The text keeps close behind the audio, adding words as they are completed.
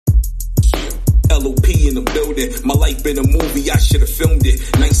LOP in the building. My life been a movie, I should've filmed it.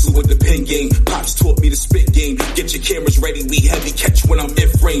 Nicer with the pen game. Pops taught me the spit game. Get your cameras ready, we heavy. Catch when I'm in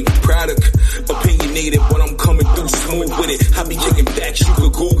frame. Product, opinionated, but I'm coming through smooth with it. I be kicking back, you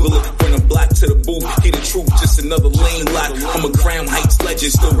could Google it. Bring a block to the booth, hear the truth, just another lane lock. I'm a Crown Heights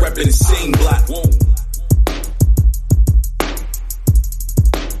legend, still repping the same block.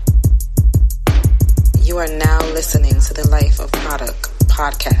 You are now listening to the Life of Product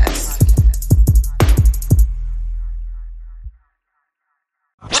podcast.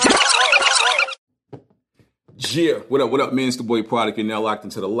 Yeah, what up, man? It's the boy Product. You're now locked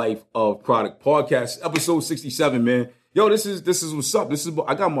into the Life of Product podcast, episode 67, man. Yo, this is what's up.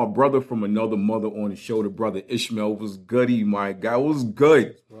 I got my brother from another mother on the show. The brother Ismail was goody, my guy. Was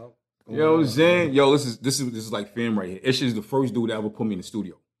good. You know what I'm saying? Yo, this is like fam right here. Ish is the first dude that ever put me in the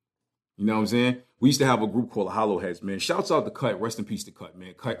studio. You know what I'm saying? We used to have a group called the Hollow Heads, man. Shouts out to Cut. Rest in peace to Cut,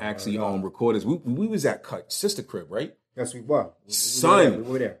 man. Cut actually recorded us. We was at Cut Sister Crib, right? Yes, we were. Son,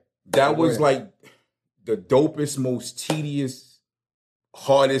 we were there. That was like the dopest, most tedious,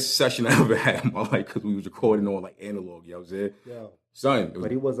 hardest session I ever had in my life because we was recording on like analog. You know what I'm saying? Yeah. Son.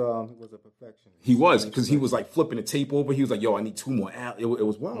 But he was a perfectionist. He was, because he was like flipping the tape over. He was like, yo, I need two more. It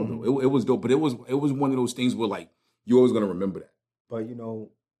was wild, though. It was dope. But it was one of those things where like, you're always going to remember that. But, you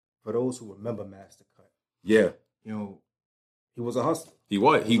know, for those who remember Master Cut, yeah, you know, he was a hustler. He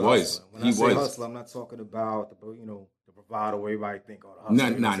was. When I say hustler, I'm not talking about the bravado where everybody think, oh, the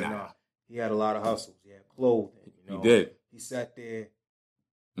hustler. Nah. He had a lot of hustles. He had clothing. You know, he did. He sat there,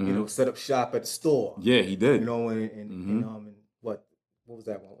 you know, set up shop at the store. Yeah, he did. You know, and what was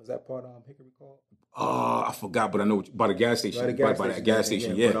that one? Was that part Hickory called? I forgot, but I know by the gas station. By that gas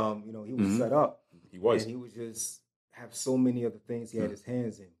station, yeah. But you know, he was set up. He was. And he was just have so many other things he had his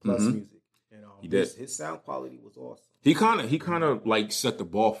hands in, plus music. And he did. His sound quality was awesome. He kind of like set the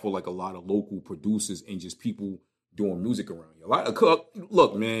bar for like a lot of local producers and just people doing music around here.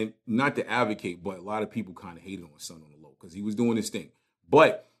 Look, man, not to advocate, but a lot of people kind of hated on Son on the low because he was doing his thing.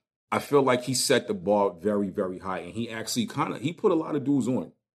 But I feel like he set the bar very, very high, and he actually he put a lot of dudes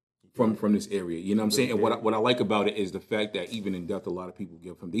on from this area. You know what I'm saying? And what I like about it is the fact that even in death, a lot of people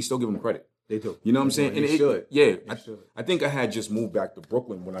they still give him credit. They do. You know what I'm saying? And it should. Yeah. I think I had just moved back to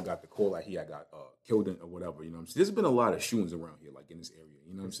Brooklyn when I got the call that he had got killed or whatever. You know what I'm saying? There's been a lot of shootings around here, like in this area.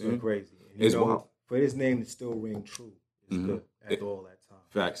 You know what I'm saying? It's crazy. It's wild. For his name to still ring true is good after all that time.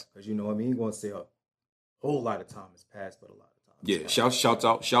 Facts. Because you know what I mean? He's going to say a whole lot of time has passed, but a lot of time. Yeah.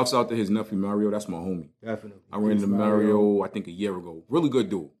 Shouts out to his nephew Mario. That's my homie. Definitely. I ran into Mario, I think a year ago. Really good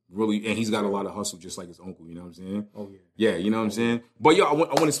dude. Really, and he's got a lot of hustle just like his uncle. You know what I'm saying? Oh yeah. Yeah. You know what I'm saying? But yo, I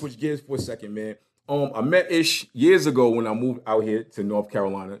want to switch gears for a second, man. I met Ish years ago when I moved out here to North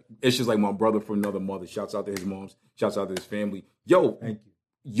Carolina. Ish is like my brother from another mother. Shouts out to his moms. Shouts out to his family. Yo, thank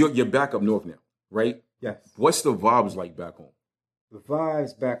you. You're back up north now, right? Yes. What's the vibes like back home? The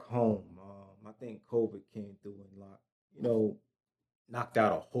vibes back home. I think COVID came through and knocked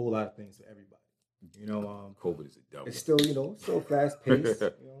out a whole lot of things for everybody. You know, COVID is a devil. It's still, it's so fast paced.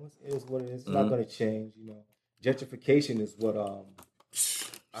 It is what it is. It's not going to change. Gentrification is what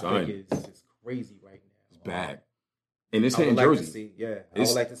I think is crazy right now. It's bad, and it's in Jersey. I would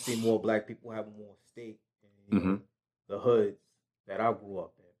like to see more black people have more stake in the hoods that I grew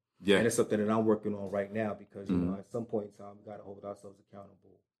up in. Yeah, and it's something that I'm working on right now because at some point in time we got to hold ourselves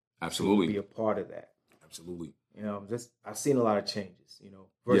accountable. Absolutely, to be a part of that. Absolutely. I've seen a lot of changes.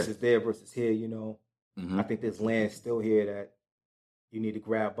 Versus there versus here. I think there's land still here that you need to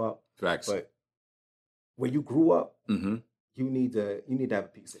grab up. Facts. But where you grew up, you need to have a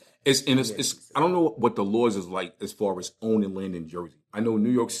piece of that. It's I don't know what the laws is like as far as owning land in Jersey. I know New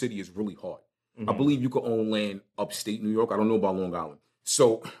York City is really hard. I believe you could own land upstate New York. I don't know about Long Island.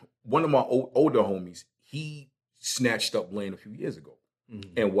 So one of my older homies, he snatched up land a few years ago.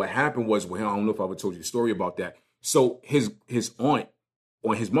 And what happened was, I don't know if I ever told you the story about that. So his aunt,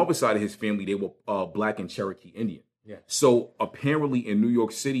 on his mother's side of his family, they were Black and Cherokee Indian. Yeah. So apparently in New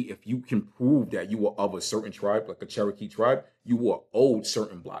York City, if you can prove that you were of a certain tribe, like a Cherokee tribe, you were owed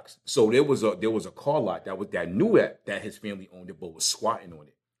certain blocks. So there was a car lot that knew that his family owned it, but was squatting on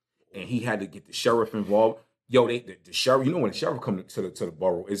it, and he had to get the sheriff involved. Yo, the sheriff, when the sheriff comes to the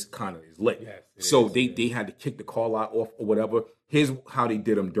borough, it's lit. Yes, so they had to kick the car lot off or whatever. Here's how they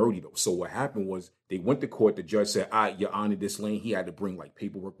did him dirty though. So what happened was they went to court. The judge said, "All right, Your Honor, this land." He had to bring like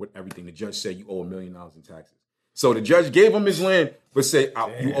paperwork with everything. The judge said, "You owe $1 million in taxes." So the judge gave him his land, but said,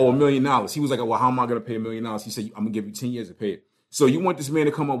 "You owe $1 million." He was like, "Well, how am I going to pay $1 million?" He said, "I'm going to give you 10 years to pay it." So you want this man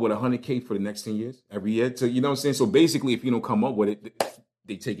to come up with $100K for the next 10 years every year? So you know what I'm saying? So basically, if you don't come up with it,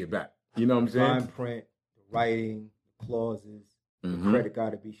 they take it back. You know what I'm saying? Fine print, the writing, the clauses, The credit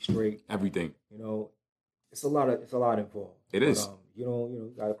got to be straight. Everything. You know, it's a lot involved. It is.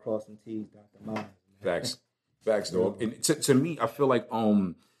 You got to cross some T's, dot the I's. Facts, dog. And to me, I feel like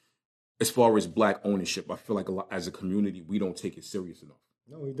as far as Black ownership, I feel like as a community, we don't take it serious enough.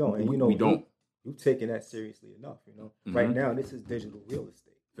 No, we don't. And we don't. You've taken that seriously enough. Right now, this is digital real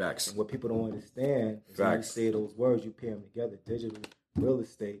estate. Facts. And what people don't understand is when you say those words, you pair them together. Digital real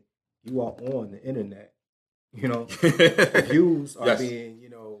estate. You are on the internet. Views are being,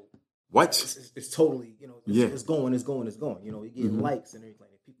 what? It's totally, it's going. You get likes and everything.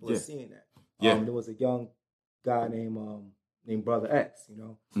 People are seeing that. There was a young guy named Brother X.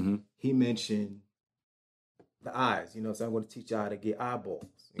 He mentioned the eyes. So I'm going to teach you how to get eyeballs.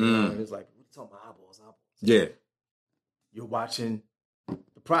 And it's like, what are you talking about eyeballs? Yeah. You're watching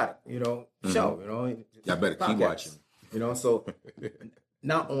the product, show. Y'all better keep watching. So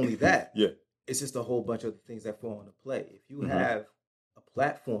not only that, it's just a whole bunch of things that fall into play. If you have a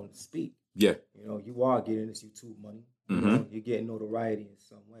platform to speak, you are getting this YouTube money. You're getting notoriety in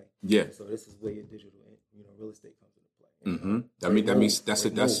some way. Yeah. And so this is where your digital, real estate comes into play. That means that's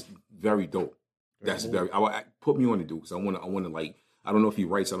very dope. That's very. Put me on the dude because I want to like. I don't know if he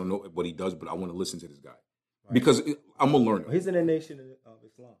writes. I don't know what he does, but I want to listen to this guy because I'm a learner. He's in the Nation of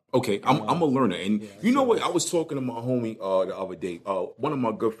Islam. Okay, I'm a learner, and you know what? I was talking to my homie the other day. One of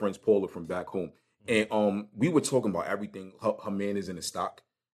my good friends, Paula from back home, and we were talking about everything. Her man is in the stock.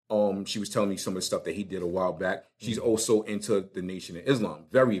 She was telling me some of the stuff that he did a while back. She's also into the Nation of Islam,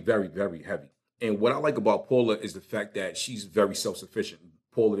 very, very, very heavy. And what I like about Paula is the fact that she's very self-sufficient.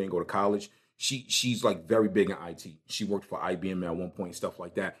 Paula didn't go to college. She's like very big in IT. She worked for IBM at one point, stuff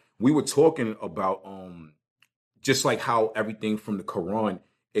like that. We were talking about just like how everything from the Quran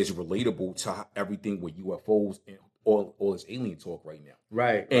is relatable to everything with UFOs and all this alien talk right now.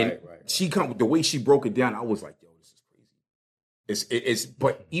 Right. She the way she broke it down, I was like, yo, this is crazy. It's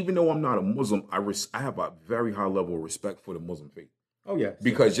but even though I'm not a Muslim, I have a very high level of respect for the Muslim faith. Oh yeah.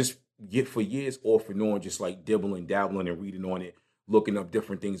 Because just get for years off and on, just like dabbling and reading on it, looking up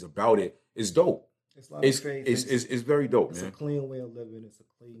different things about it. It's dope. It's very dope, man. It's a clean way of living. It's a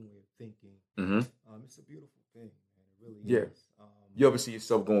clean way of thinking. It's a beautiful thing, man. It really is. You ever see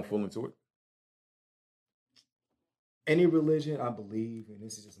yourself going full into it? Any religion, I believe, and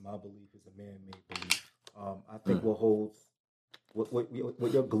this is just my belief, is a man-made belief. I think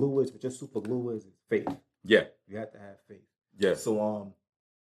what your glue is, what your super glue is faith. Yeah. You have to have faith. Yeah. So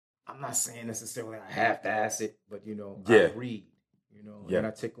I'm not saying necessarily I have to ask it, but I read. And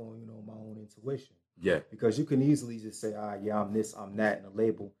I take on, my own intuition. Yeah. Because you can easily just say, I'm this, I'm that, and a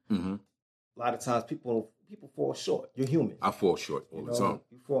label. A lot of times people fall short. You're human. I fall short all the time.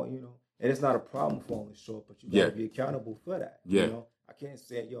 You fall, and it's not a problem falling short, but you gotta be accountable for that. Yeah. I can't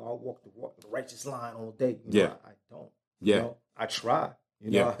say, I'll walk the righteous line all day. I don't. Yeah. I try.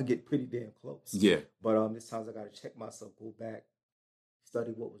 I get pretty damn close. Yeah. But there's times I gotta check myself, go back,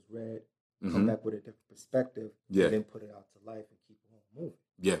 study what was read, come back with a different perspective, and then put it out to life and keep on moving.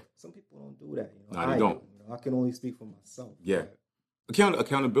 Yeah. Some people don't do that. No, they don't. I can only speak for myself. Yeah.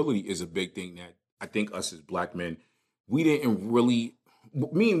 Accountability is a big thing that I think us as Black men, we didn't really,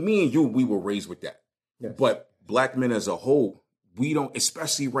 me and you, we were raised with that. Yes. But Black men as a whole, we don't,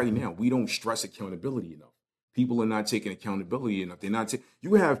 especially right now, we don't stress accountability enough. People are not taking accountability enough. They're not.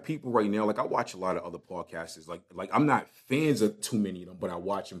 You have people right now. Like I watch a lot of other podcasters. Like I'm not fans of too many of them, but I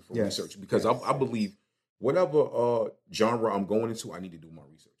watch them for research because I believe whatever genre I'm going into, I need to do my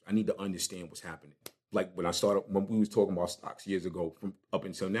research. I need to understand what's happening. Like when we was talking about stocks years ago, from up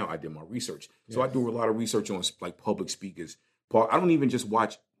until now, I did my research. So I do a lot of research on like public speakers. I don't even just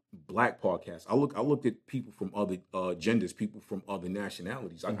watch Black podcasts. I looked at people from other genders, people from other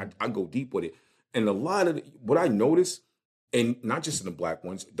nationalities. I go deep with it. And a lot of what I notice, and not just in the Black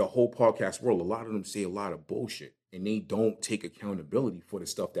ones, the whole podcast world, a lot of them say a lot of bullshit and they don't take accountability for the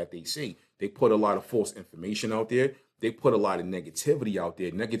stuff that they say. They put a lot of false information out there. They put a lot of negativity out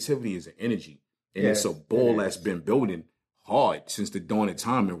there. Negativity is an energy. And it's a ball that's been building hard since the dawn of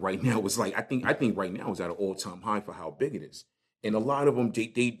time. And right now it's like, I think right now is at an all-time high for how big it is. And a lot of them,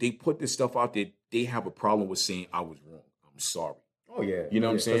 they put this stuff out there. They have a problem with saying, I was wrong. I'm sorry. Oh, yeah. You know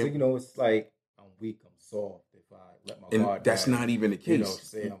what I'm saying? It's like, I'm weak, I'm soft. If I let my guard down, that's not even the case.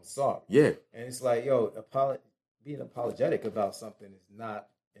 Say I'm sorry. Yeah. And it's like, being apologetic about something is not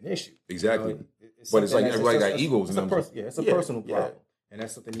an issue. Exactly. But it's like everybody got egos. It's a personal problem. And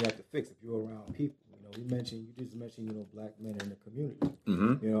that's something you have to fix if you're around people. You just mentioned, Black men in the community.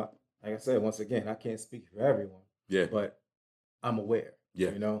 Like I said, once again, I can't speak for everyone. Yeah. But I'm aware.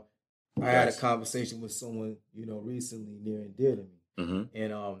 Yeah. I had a conversation with someone, recently near and dear to me.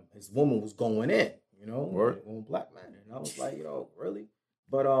 And his woman was going in. you know, on black men. And I was like, really?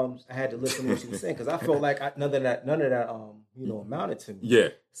 But I had to listen to what she was saying because I felt like none of that, amounted to me. Yeah.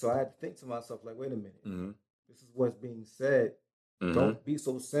 So I had to think to myself, like, wait a minute, this is what's being said. Don't be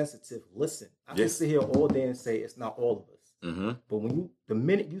so sensitive. Listen, I can sit here all day and say it's not all of us. But the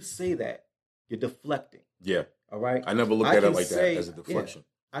minute you say that, you're deflecting. Yeah. All right. I never looked at it like that as a deflection.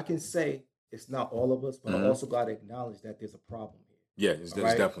 Yeah, I can say it's not all of us, but I also got to acknowledge that there's a problem here. Yeah, there's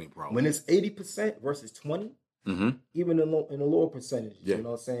definitely a problem. When it's 80% versus 20, even in the lower percentages, you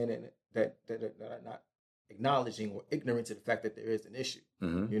know what I'm saying, and that are not acknowledging or ignorant to the fact that there is an issue,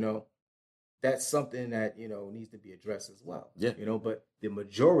 you know, that's something that, needs to be addressed as well. Yeah. But the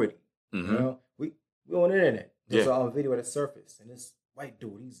majority, we on the internet. There's a video that surfaced, and this white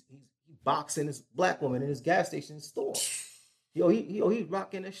dude, he's boxing this black woman in his gas station store. He's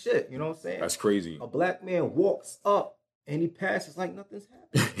rocking the shit. You know what I'm saying? That's crazy. A black man walks up and he passes like nothing's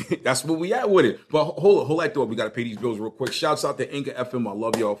happened. That's where we at with it. But hold that thought. We got to pay these bills real quick. Shouts out to Anchor FM. I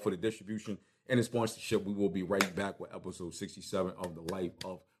love y'all for the distribution and the sponsorship. We will be right back with episode 67 of the Life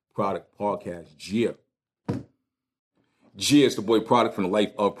of Product Podcast. Gia, it's the boy Product from the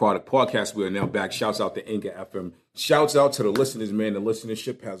Life of Product Podcast. We are now back. Shouts out to Anchor FM. Shouts out to the listeners, man. The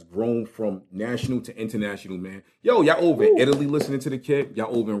listenership has grown from national to international, man. Yo, y'all over in Italy listening to the kid.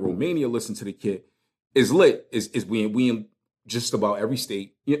 Y'all over in Romania listening to the kid. It's lit. We in just about every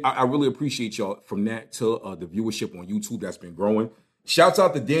state. I really appreciate y'all from that to the viewership on YouTube that's been growing. Shouts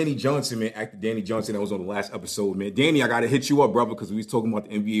out to Danny Johnson, man. Actor Danny Johnson that was on the last episode, man. Danny, I got to hit you up, brother, because we was talking about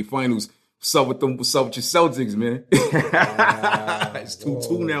the NBA Finals. What's up with your Celtics, man? It's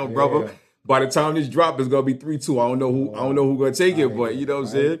 2-2 now, brother. Yeah. By the time this drop, it's gonna be 3-2. I don't know who gonna take it, but you know what I'm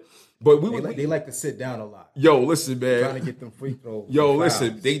saying. But they like to sit down a lot. Yo, listen, man. Trying to get them free throws. Yo,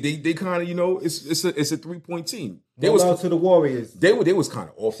 listen. They kind of it's a 3-point team. They was out to the Warriors. They was kind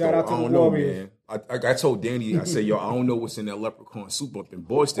of off. Shout out to the Warriors. Man. I told Danny, I said, yo, I don't know what's in that leprechaun soup up in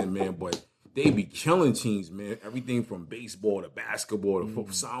Boston, man, but they be killing teams, man. Everything from baseball to basketball to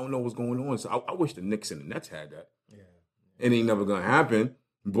football. So I don't know what's going on. So I wish the Knicks and the Nets had that. Yeah. It ain't never gonna happen.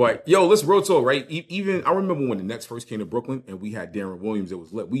 But yo, let's real talk, right? Even I remember when the Nets first came to Brooklyn and we had Darren Williams. It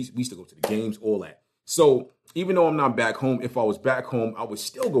was lit. We used to go to the games, all that. So even though I'm not back home, if I was back home, I would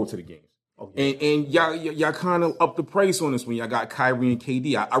still go to the games. Oh, yeah. And y'all kind of up the price on this when y'all got Kyrie and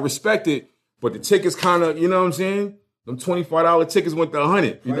KD. I respect it, but the tickets kind of, you know what I'm saying? Them $25 tickets went to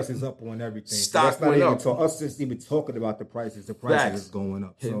 $100. Prices up on everything. Stock went up. Us just even talking about the prices. The prices is going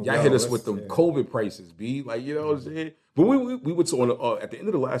up. So, y'all hit us with them COVID prices, B. Like, you know what I'm saying? But we were talking at the end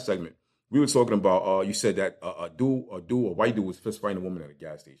of the last segment. We were talking about you said that a white dude was fist fighting a woman at a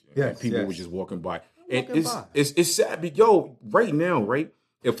gas station. Yes, and people were just walking by. It's sad. But yo, right now, right?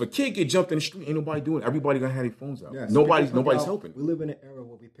 If a kid get jumped in the street, ain't nobody doing it. Everybody gonna have their phones out. Yes, nobody's helping. We live in an era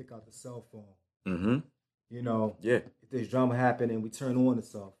where we pick out the cell phone. Mm-hmm. You know, if there's drama happening, we turn on the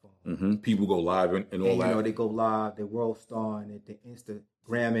cell phone. Mm-hmm. People go live and all that. You know, they go live, they world starring it, they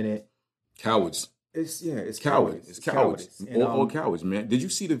Instagramming it. Cowards. It's cowards. It's cowards. All cowards, man. Did you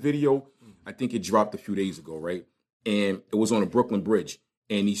see the video? I think it dropped a few days ago, right? And it was on a Brooklyn bridge.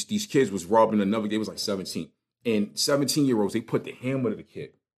 And these kids was robbing another. They was like 17. And 17-year-olds, they put the hammer to the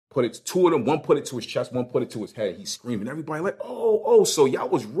kid. Two of them, one put it to his chest, one put it to his head. He's screaming. Everybody like, oh. So y'all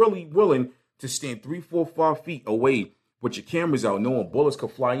was really willing to stand 3, 4, 5 feet away with your cameras out, knowing bullets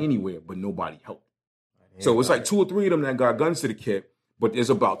could fly anywhere, but nobody helped. So it's like 2 or 3 of them that got guns to the kid, but there's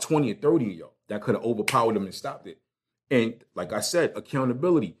about 20 or 30 of y'all that could have overpowered them and stopped it. And like I said,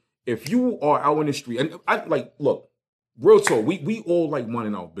 accountability. If you are out in the street, and I like, look, real talk, we all like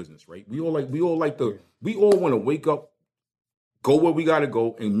minding our business, right? We all want to wake up, go where we gotta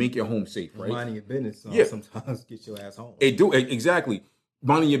go, and make it home safe, right? Minding your business sometimes get your ass home. Exactly.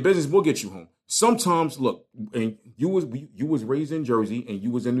 Minding your business will get you home. Sometimes, look, and you was raised in Jersey and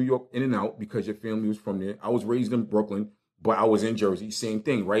you was in New York in and out because your family was from there. I was raised in Brooklyn, but I was in Jersey. Same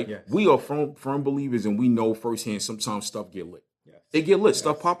thing, right? Yes. We are firm believers, and we know firsthand sometimes stuff get lit. Yes. It get lit. Yes.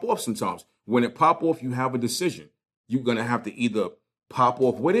 Stuff pop off sometimes. When it pop off, you have a decision. You're going to have to either pop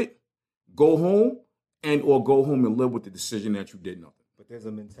off with it, go home, or go home and live with the decision that you did nothing. But there's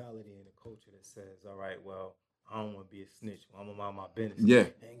a mentality in the culture that says, all right, well, I don't want to be a snitch. I'm going to mind my business. Yeah.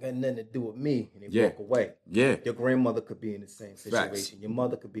 It ain't got nothing to do with me. And they walk away. Yeah. Your grandmother could be in the same situation. Facts. Your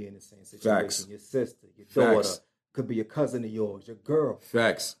mother could be in the same situation. Facts. Your sister, your daughter, could be your cousin of yours, your girl.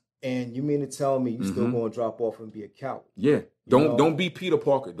 Facts. And you mean to tell me you still going to drop off and be a coward? Yeah. Don't be Peter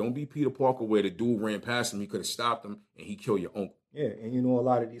Parker. Don't be Peter Parker where the dude ran past him. He could have stopped him and he killed your uncle. Yeah. And you know, a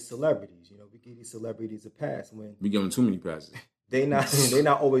lot of these celebrities, we give these celebrities a pass when we give them too many passes. They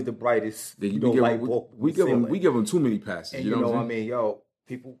not always the brightest. We give them too many passes. And you know what I mean? Yo,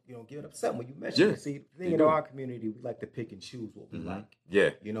 people, get upset when you mention it. See, the thing in our community, we like to pick and choose what we like.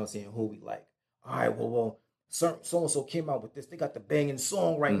 Yeah. You know what I'm saying? Who we like. All right, well, so-and-so came out with this. They got the banging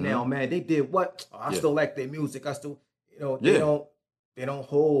song right now, man. They did what? Oh, I still like their music. I still, they don't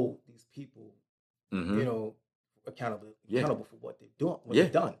hold these people, accountable for what they're doing, what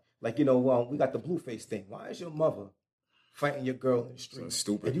they've done. Like, we got the Blueface thing. Why is your mother fighting your girl in the street? So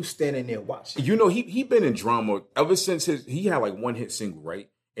stupid. And you standing there watching. He been in drama ever since he had like one hit single, right?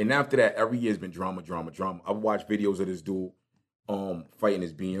 And after that, every year has been drama. I've watched videos of this dude fighting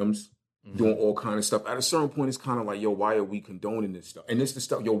his BMs, doing all kind of stuff. At a certain point, it's kind of like, yo, why are we condoning this stuff? And it's the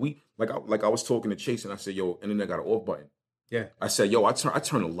stuff, yo, we like I was talking to Chase and I said, yo, and then I got an off button. Yeah. I said, yo, I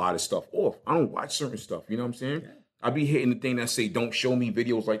turn a lot of stuff off. I don't watch certain stuff. You know what I'm saying? Yeah. I be hitting the thing that say, don't show me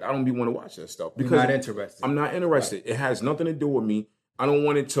videos. Like, I don't be want to watch that stuff. Because you're not interested. I'm not interested. Right. It has nothing to do with me. I don't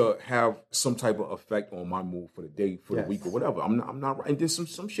want it to have some type of effect on my mood for the day, for the week, or whatever. I'm not right. And then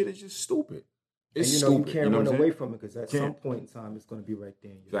some shit is just stupid. It's stupid. You can't run away from it because at some point in time, it's going to be right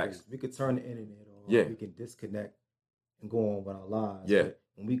there in your face. We could turn the internet off. Yeah. We can disconnect and go on with our lives. Yeah. But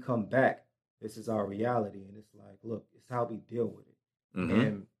when we come back, this is our reality. And it's like, look, it's how we deal with it. Mm-hmm.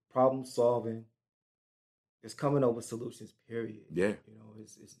 And problem solving, it's coming up with solutions, period. Yeah.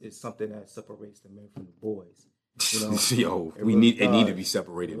 It's something that separates the men from the boys. Yo, it need to be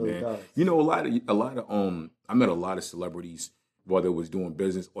separated, it really man. Does. A lot of I met a lot of celebrities, whether it was doing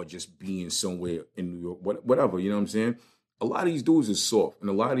business or just being somewhere in New York, whatever, you know what I'm saying? A lot of these dudes is soft, and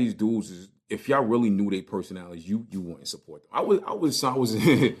a lot of these dudes is, if y'all really knew their personalities, you wouldn't support them. I was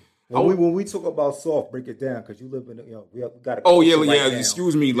When we talk about soft, break it down because you live in, we got to. Oh yeah.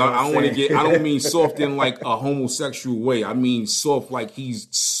 Excuse me, like, I don't want to get. I don't mean soft in like a homosexual way. I mean soft like he's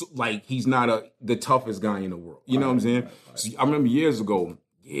not the toughest guy in the world. You know what I'm saying? Right. So I remember years ago,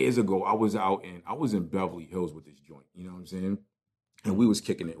 I was in Beverly Hills with this joint. You know what I'm saying? And we was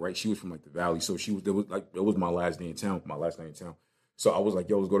kicking it, right? She was from like the Valley, so it was my last day in town. So I was like,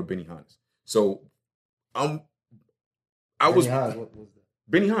 yo, let's go to Benihana's. So What was that?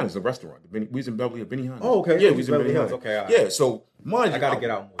 Benihana's, the restaurant. We was in Beverly at Benihana's. Oh, okay. Yeah, we was in Benihana's. Okay, all right. Yeah, so mind you, I got to get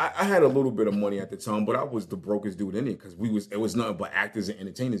out more. I had a little bit of money at the time, but I was the brokest dude in it because it was nothing but actors and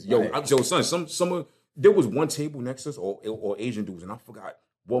entertainers. Yo, son, there was one table next to us, or Asian dudes, and I forgot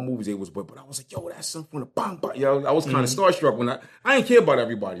what movies it was, but I was like, yo, that's something from the bang. Yo, I was kind of starstruck when I didn't care about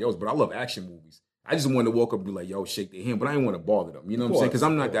everybody else, but I love action movies. I just wanted to walk up and be like, yo, shake their hand, but I didn't want to bother them. You know what I'm saying? Because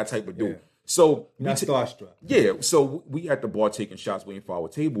I'm not that type of dude. Yeah. So not starstruck. Yeah, so we at the bar taking shots, waiting for our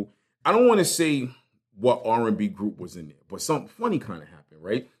table. I don't want to say what R&B group was in there, but something funny kind of happened,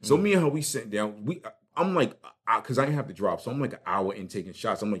 right? So me and her, we sat down. I'm like, because I didn't have to drop, so I'm like an hour in taking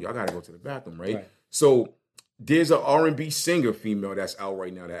shots. I'm like, yo, I gotta go to the bathroom, right? So there's an R&B singer female that's out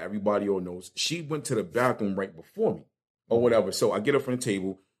right now that everybody all knows. She went to the bathroom right before me, or whatever. So I get up from the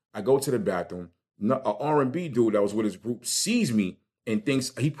table, I go to the bathroom. An R&B dude that was with his group sees me and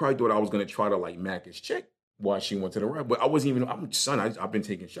thinks he probably thought I was gonna try to like mac his chick while she went to the rap, but I wasn't even. I've been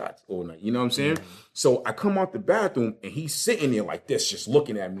taking shots all night. You know what I'm saying? So I come out the bathroom and he's sitting there like this, just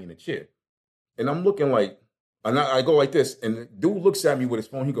looking at me in the chair, and I'm looking like, and I go like this, and the dude looks at me with his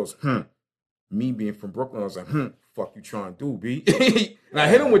phone. He goes, Me being from Brooklyn, I was like, fuck you trying to do, B? And I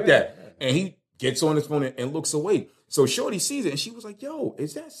hit him with that, and he gets on his phone and looks away. So Shorty sees it, and she was like, yo,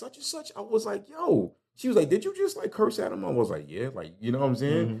 is that such and such? I was like, yo. She was like, did you just like curse at him? I was like, yeah, like, you know what I'm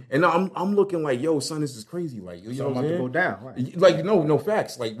saying? And I'm looking like, yo, son, this is crazy. Like, you know what I'm saying? To go down, right? Like, no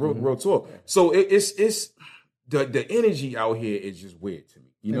facts, like real talk. Yeah. So it's the energy out here is just weird to me.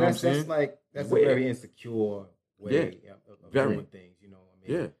 You know what I'm saying? That's a very insecure way of doing things. You know what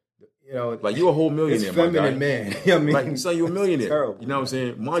I mean? Yeah. You know, like you a whole millionaire, it's feminine man. I mean, like, son, you a millionaire. Terrible, you know what I'm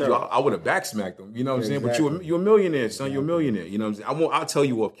saying? Mind you, I would have backsmacked him. You know what I'm saying? But you're a millionaire, son. You're a millionaire. You know what I'm saying? I'll tell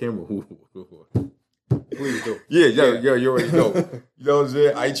you off camera who. Please do. Yeah, you already know. You know what I'm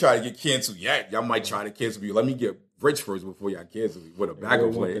saying? I ain't trying to get canceled yet. Y'all might try to cancel me. Let me get rich first before y'all cancel me with a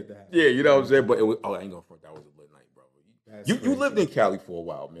backup plan. Yeah, you know what I'm saying? But it was, I ain't gonna front. That was a lit night, bro. You lived in Cali for a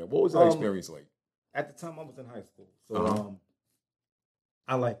while, man. What was that experience like? At the time, I was in high school, so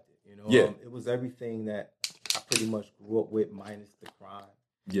I liked it. You know, it was everything that I pretty much grew up with, minus the crime.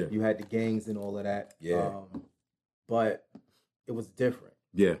 Yeah, you had the gangs and all of that. Yeah, but it was different.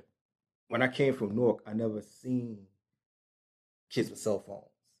 Yeah. When I came from Newark, I never seen kids with cell phones.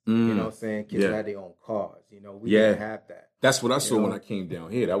 You know what I'm saying? Kids had their own cars. You know, we didn't have that. That's what I saw when I came down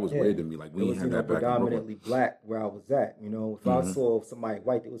here. That was weird to me. Like, we didn't have that back in Brooklyn. Predominantly black where I was at. You know, if I saw somebody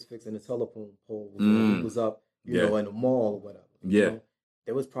white that was fixing a telephone pole, or he was up, you know, in the mall or whatever. You know?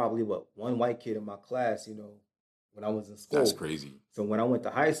 There was probably, one white kid in my class, you know, when I was in school. That's crazy. So when I went to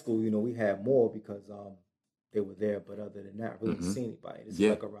high school, you know, we had more because they were there. But other than that, I really didn't see anybody. This is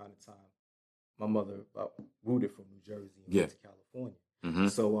like around the time my mother rooted from New Jersey and went to California.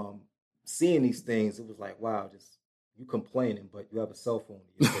 So seeing these things, it was like, wow, just you complaining, but you have a cell phone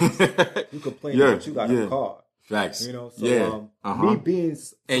in your face. You complaining, but you got a car. Facts. You know, so me being...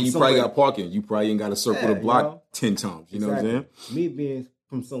 And you probably got parking. You probably ain't got to circle the block 10 times. You know what I'm saying? Me being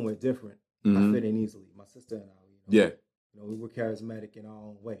from somewhere different, I fit in easily. My sister and I, we were charismatic in our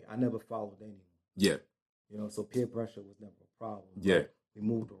own way. I never followed anyone. Yeah. You know, so peer pressure was never a problem. Yeah. We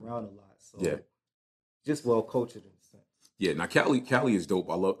moved around a lot. So just well cultured in a sense. Yeah. Now Cali is dope.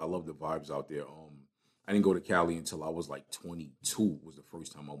 I love the vibes out there. I didn't go to Cali until I was like 22 was the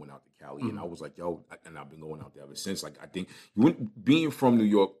first time I went out to Cali. And I was like, yo, and I've been going out there ever since. Like, I think being from New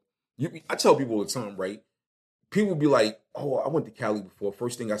York, I tell people all the time, right? People be like, oh, I went to Cali before.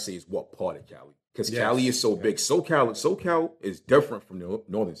 First thing I say is what part of Cali? Because Cali is so big. SoCal is different from the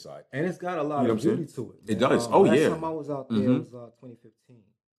northern side. And it's got a lot of beauty to it. Man. It does. Last time I was out there, it was 2015.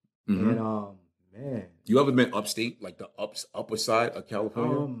 And, man. You ever been upstate, like the upper side of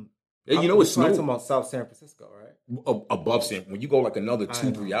California? You know it's talking about South San Francisco, right? Above San, when you go like another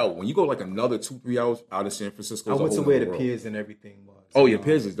 2-3 hours, when you go like another 2-3 hours out of San Francisco, I went to where the piers and everything was. Oh yeah,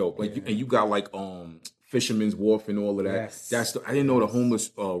 piers is dope. Like and you got like Fisherman's Wharf and all of that. Yes. I didn't know the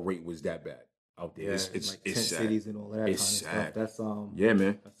homeless rate was that bad out there. It's like tent cities and all that. It's kind of sad. Stuff.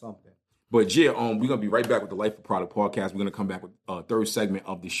 Man. That's something. But we're gonna be right back with the Life of Product podcast. We're gonna come back with third segment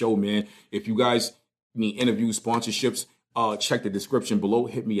of the show, man. If you guys need interviews, sponsorships. Check the description below.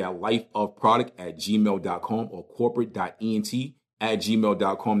 Hit me at lifeofproduct@gmail.com or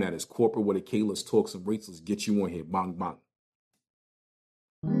corporate.ent@gmail.com. That is corporate with a K. Let's talk some rates. Let's get you on here. Bang, bang.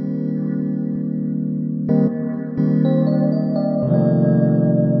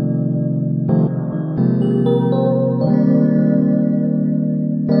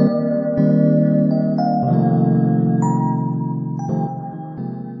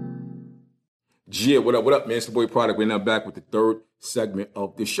 Yeah, what up, man? It's the boy Product. We're now back with the third segment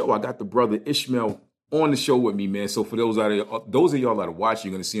of the show. I got the brother Ismail on the show with me, man. So for those of y'all that are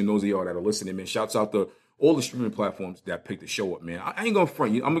watching, you're gonna see, and those of y'all that are listening, man. Shouts out to all the streaming platforms that picked the show up, man. I ain't gonna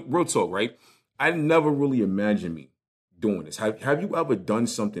front you. I'm real talk, right? I never really imagined me doing this. Have you ever done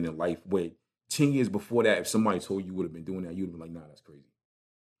something in life where 10 years before that, if somebody told you would have been doing that, you'd have been like, nah, that's crazy.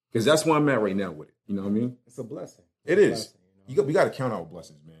 Because that's where I'm at right now with it. You know what I mean? It's a blessing. It is. We got to count our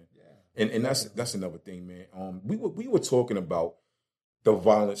blessings, man. And that's another thing, man. We were talking about the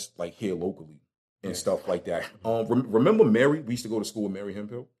violence like here locally and stuff like that. Remember Mary? We used to go to school with Mary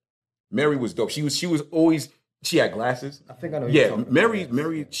Hemphill. Mary was dope. She was always, she had glasses. I think I know. Yeah,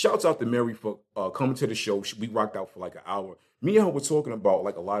 Mary. Shouts out to Mary for coming to the show. We rocked out for like an hour. Me and her were talking about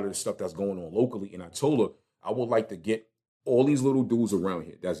like a lot of the stuff that's going on locally, and I told her I would like to get all these little dudes around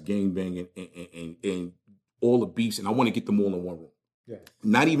here that's gang banging and all the beefs, and I want to get them all in one room. Yeah.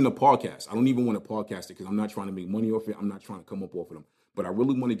 Not even a podcast. I don't even want to podcast it because I'm not trying to make money off it. I'm not trying to come up off of them. But I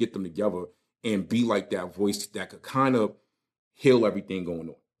really want to get them together and be like that voice that could kind of heal everything going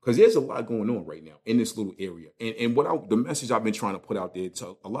on. Because there's a lot going on right now in this little area. And the message I've been trying to put out there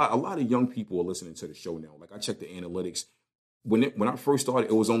to a lot of young people are listening to the show now. Like I checked the analytics. When I first started,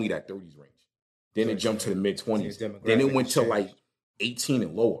 it was only that 30s range. Then it jumped to the mid-20s. Then it went to like 18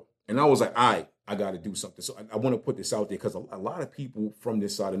 and lower. And I was like, all right, I got to do something. So I want to put this out there because a lot of people from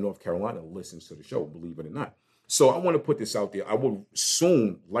this side of North Carolina listens to the show, believe it or not. So I want to put this out there. I would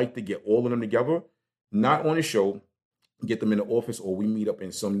soon like to get all of them together, not on the show, get them in the office, or we meet up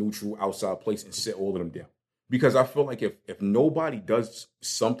in some neutral outside place and sit all of them down. Because I feel like if nobody does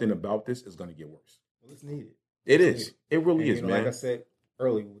something about this, it's going to get worse. Well, it's needed. It is. It really is, man. Like I said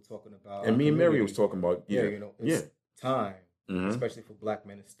earlier, we were talking about... And me and Mary was talking about... It's time. Mm-hmm. Especially for black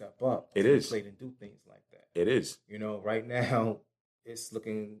men to step up. It is. And do things like that. It is. You know, right now, it's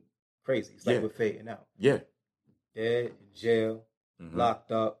looking crazy. It's like we're fading out. Yeah. Dead, in jail,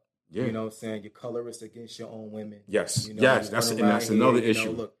 locked up. Yeah. You know what I'm saying? Your colorist against your own women. Yes. You know, yes. That's another issue. You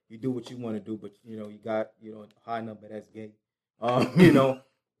know, look, you do what you want to do, but, you know, you got, a high number that's gay. You know,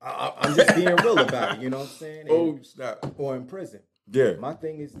 I'm just being real about it. You know what I'm saying? Snap. Or in prison. Yeah. My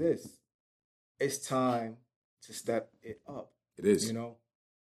thing is this. It's time to step it up. It is. You know,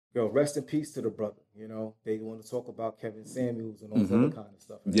 rest in peace to the brother. You know, they want to talk about Kevin Samuels and all this other kind of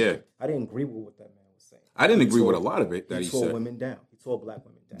stuff. And I didn't agree with what that man was saying. I didn't agree with a lot of it that he said. He tore women down. He tore black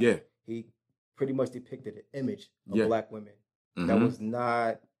women down. Yeah. He pretty much depicted an image of black women that was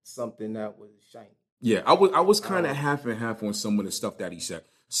not something that was shiny. Yeah, I was kind of half and half on some of the stuff that he said.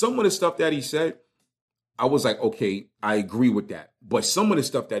 Some of the stuff that he said, I was like, okay, I agree with that. But some of the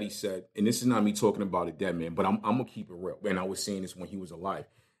stuff that he said, and this is not me talking about a dead man, but I'm going to keep it real. And I was saying this when he was alive.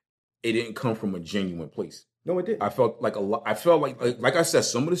 It didn't come from a genuine place. No, it didn't. I felt like a lot. I felt like I said,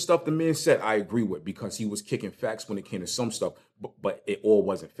 some of the stuff the man said, I agree with because he was kicking facts when it came to some stuff, but it all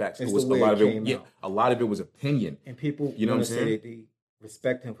wasn't facts. It's it was the way a lot it of it. came Yeah, out. a lot of it was opinion. And people, you know what I'm say saying? that they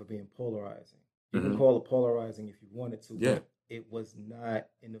respect him for being polarizing. You can call it polarizing if you wanted to, but it was not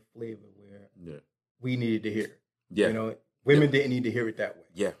in the flavor where we needed to hear it. Yeah, you know, women didn't need to hear it that way.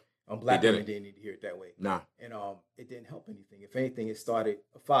 Yeah, black women didn't need to hear it that way. Nah, and it didn't help anything. If anything, it started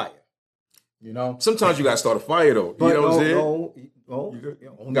a fire. You know, sometimes you gotta start a fire though. You know what I'm saying?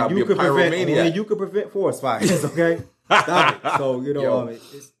 You gotta be a pyromaniac. Only you could prevent forest fires. Okay, stop it. So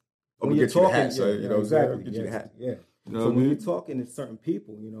it's when you're talking, exactly. Get you the hat. Yeah. You know so when you're talking to certain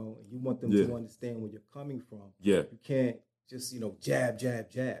people, and you want them to understand where you're coming from. Yeah, you can't just jab.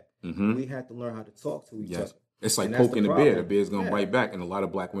 Mm-hmm. We have to learn how to talk to each other. It's like poking the bear. The bear's gonna bite back, and a lot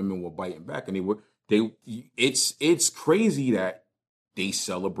of black women were biting back, and it's crazy that they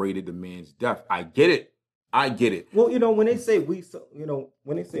celebrated the man's death. I get it. Well, when they say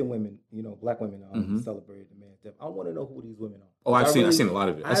when they say women, black women celebrated the man's death, I want to know who these women are. Oh, I've seen a lot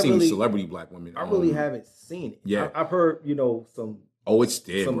of it. I've seen celebrity black women. I really haven't seen it. Yeah, I've heard some. Oh, it's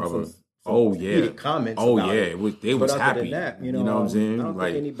dead, brother. Comments. Oh, about yeah. It. They was happy. Than that, you know what I'm saying? I don't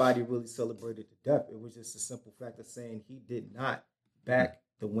think anybody really celebrated the death. It was just a simple fact of saying he did not back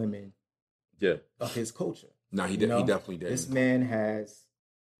the women. Of his culture. No, he definitely did. This man has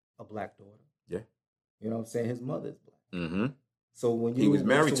a black daughter. Yeah. You know what I'm saying? His mother's black. Mm-hmm. So when he was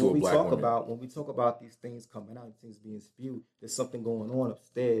married to a black woman. When we talk about these things coming out, things being spewed, there's something going on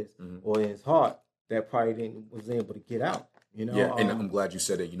upstairs or in his heart that probably was able to get out. Yeah, and I'm glad you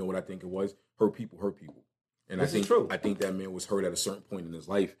said that. You know what I think it was? Hurt people. And I think that man was hurt at a certain point in his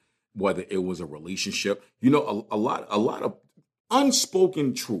life, whether it was a relationship. A lot of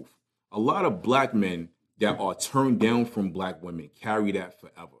unspoken truth. A lot of black men that are turned down from black women carry that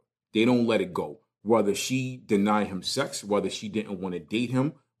forever. They don't let it go. Whether she denied him sex, whether she didn't want to date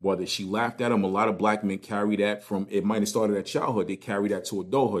him, whether she laughed at him, a lot of black men carry that from, it might have started at childhood, they carry that to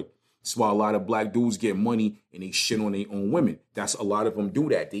adulthood. That's why a lot of black dudes get money and they shit on their own women. That's a lot of them do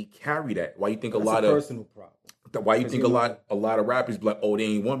that. They carry that. Why you think That's a personal problem? Why you think a lot of rappers be like, oh, they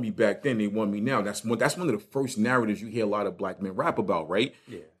ain't want me back then, they want me now. That's one of the first narratives you hear a lot of black men rap about, right?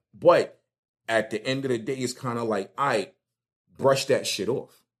 Yeah. But at the end of the day, it's kind of like, brush that shit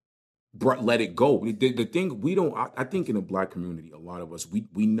off. Let it go. The thing I think in the black community, a lot of us,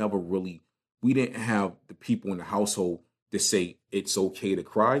 we never really, we didn't have the people in the household to say it's okay to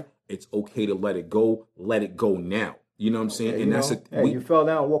cry, it's okay to let it go now. You know what I'm saying? And you fell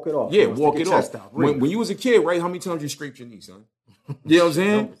down, walk it off. Yeah, walk it off. When you was a kid, right? How many times you scraped your knee, son? You know what I'm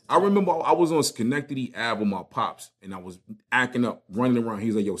saying? I remember I was on Schenectady Ave with my pops, and I was acting up, running around. He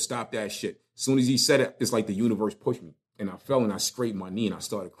was like, yo, stop that shit. As soon as he said it, it's like the universe pushed me. And I fell and I scraped my knee and I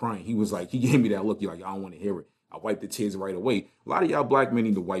started crying. He was like, he gave me that look. He's like, I don't want to hear it. I wiped the tears right away. A lot of y'all black men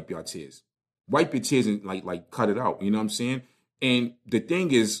need to wipe your tears. Wipe your tears and like cut it out. You know what I'm saying? And the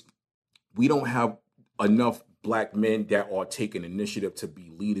thing is, we don't have enough black men that are taking initiative to be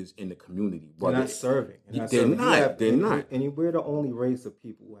leaders in the community. They're not serving. They're not. And we're the only race of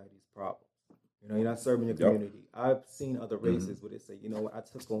people who have these problems. You're not serving your community. I've seen other races where they say, I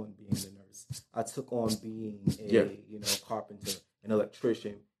took on being a nurse. I took on being a carpenter, an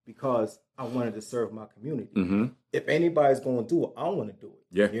electrician, because I wanted to serve my community. Mm-hmm. If anybody's going to do it, I want to do it.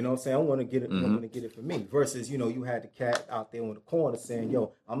 Yeah. You know what I'm saying? I want to get it. I want to get it for me. Versus, you had the cat out there on the corner saying,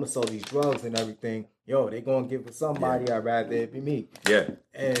 yo, I'm going to sell these drugs and everything. Yo, they going to give it to somebody. I'd rather it be me. Yeah.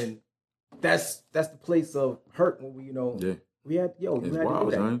 And that's the place of hurt when we had, you had to do that.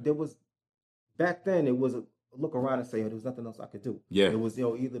 Right? There was, back then, it was a look around and say, there was nothing else I could do. Yeah. It was,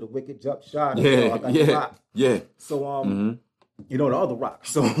 either the wicked jump shot or I got the rock. Yeah. So, the other rock.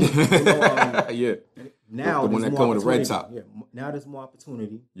 So, yeah. Now the one that come with a red top. Yeah. Now there's more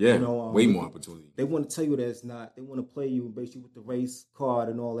opportunity. Yeah. Way more opportunity. They want to tell you that it's not. They want to play you and base you with the race card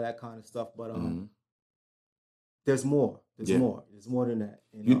and all that kind of stuff. But there's more. There's more. There's more than that.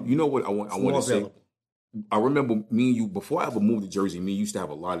 You know what I want to say? I remember me and you, before I ever moved to Jersey, me and you used to have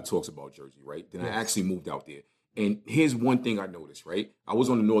a lot of talks about Jersey, right? Then I actually moved out there. And here's one thing I noticed, right? I was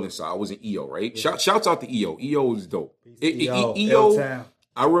on the northern side. I was in EO, right? Yeah. Shouts out to EO. EO is dope. EO,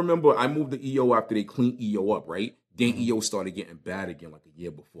 I remember I moved to EO after they cleaned EO up, right? Then EO started getting bad again like a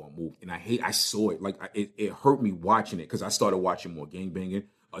year before I moved. And I saw it. Like, it hurt me watching it because I started watching more gangbanging.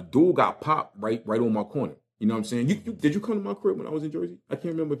 A dude got popped right on my corner. You know what I'm saying? Did you come to my crib when I was in Jersey? I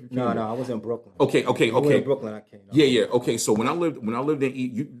can't remember if you came. No, I was in Brooklyn. Okay. In Brooklyn, I came. Yeah. Okay, so when I lived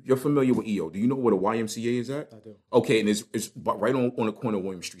in you're familiar with EO. Do you know where the YMCA is at? I do. Okay, and it's right on the corner of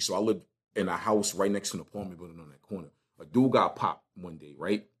William Street. So I lived in a house right next to an apartment building on that corner. A dude got popped one day,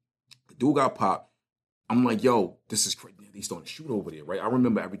 right? The dude got popped. I'm like, yo, this is crazy. They starting to shoot over there, right? I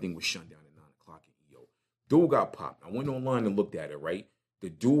remember everything was shut down at 9 o'clock at EO. Dude got popped. I went online and looked at it, right? The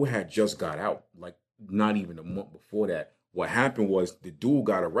dude had just got out, like not even a month before that. What happened was the dude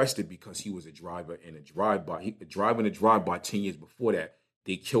got arrested because he was a driver in a drive-by. He driving a drive-by 10 years before that.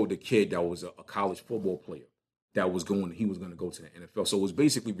 They killed a kid that was a college football player he was going to go to the NFL. So it was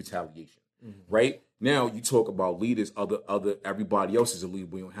basically retaliation, right? Now you talk about leaders, everybody else is a leader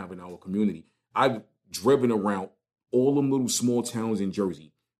we don't have in our community. I've driven around all them little small towns in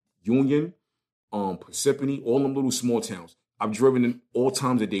Jersey, Union, Parsippany, all them little small towns. I've driven in all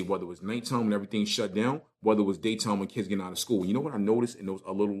times of day, whether it was nighttime when everything shut down, whether it was daytime when kids getting out of school. You know what I noticed in those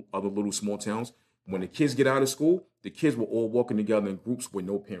other little small towns? When the kids get out of school, the kids were all walking together in groups with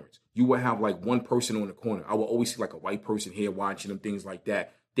no parents. You would have like one person on the corner. I would always see like a white person here watching them, things like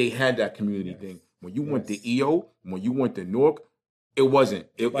that. They had that community thing. When you went to EO, when you went to Newark, it wasn't.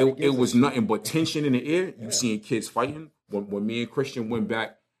 It was nothing but tension in the air. You seeing kids fighting. When me and Christian went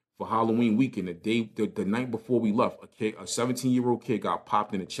back for Halloween weekend, the night before we left, a 17-year-old kid got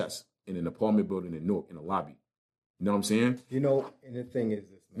popped in the chest in an apartment building in Newark in the lobby. You know what I'm saying? You know, and the thing is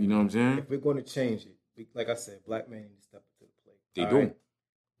this, man. You know what I'm saying? If we're going to change it, like I said, black men need to step into the plate. They do. Right?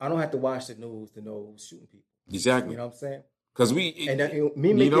 I don't have to watch the news to know who's shooting people. Exactly. You know what I'm saying? Because me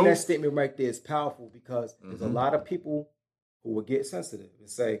making that statement right there is powerful because there's a lot of people who will get sensitive and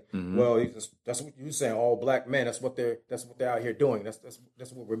say, "Well, that's what you're saying. All black men. That's what they're out here doing. That's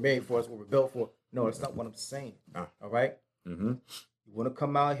what we're made for. That's what we're built for." No, that's not what I'm saying. All right. You want to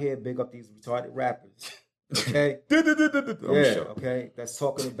come out here, big up these retarded rappers, okay? Okay. That's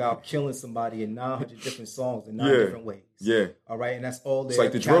talking about killing somebody in 900 different songs in 9 different ways. Yeah. All right, and that's all. It's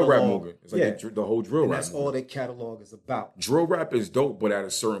like the drill rap movement. It's like the whole drill rap. That's all their catalog is about. Drill rap is dope, but at a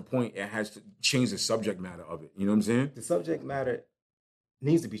certain point, it has to change the subject matter of it. You know what I'm saying? The subject matter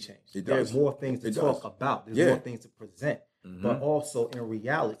needs to be changed. There's more things to talk about. There's more things to present, but also in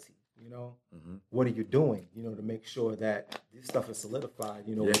reality, you know, what are you doing? You know, to make sure that this stuff is solidified.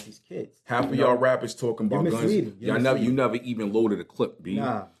 You know, with these kids. Half of y'all rappers talking about guns. You never even loaded a clip, B.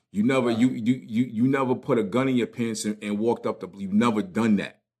 Nah. You never put a gun in your pants and walked up you've never done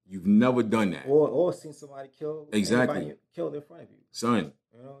that. You've never done that. Or seen somebody killed in front of you. Son.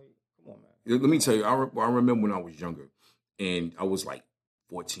 You know, come on, man. Let me tell you, I remember when I was younger and I was like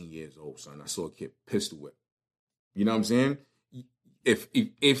 14 years old, son. I saw a kid pistol whip. You know what I'm saying?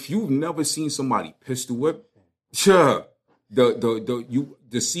 If you've never seen somebody pistol whip, to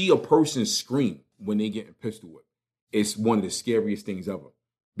see a person scream when they getting pistol whipped, it's one of the scariest things ever.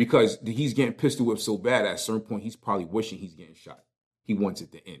 Because he's getting pistol whipped so bad, at a certain point, he's probably wishing he's getting shot. He wants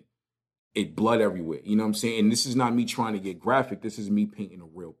it to end. It blood everywhere. You know what I'm saying? And this is not me trying to get graphic. This is me painting a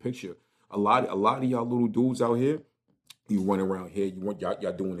real picture. A lot of y'all little dudes out here, you run around here,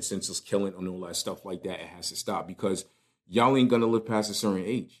 y'all doing the senseless killing and all that stuff like that. It has to stop because y'all ain't gonna live past a certain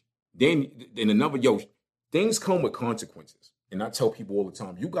age. Then things come with consequences. And I tell people all the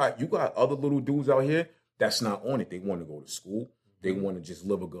time, you got other little dudes out here that's not on it. They want to go to school. They want to just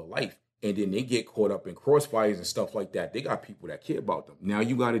live a good life. And then they get caught up in crossfires and stuff like that. They got people that care about them. Now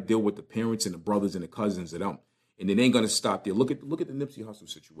you got to deal with the parents and the brothers and the cousins of them. And it ain't going to stop there. Look at the Nipsey Hussle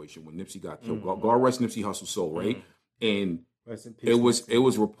situation when Nipsey got killed. God rest Nipsey Hussle's soul, right? And it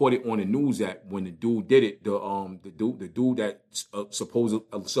was reported on the news that when the dude did it, the dude that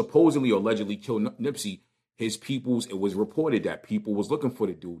supposedly or allegedly killed Nipsey, his peoples, it was reported that people was looking for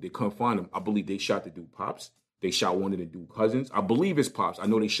the dude. They couldn't find him. I believe they shot the dude Pops. They shot one of the dude cousins. I believe it's Pops. I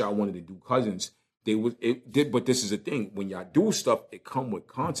know they shot one of the dude cousins. But this is the thing. When y'all do stuff, it come with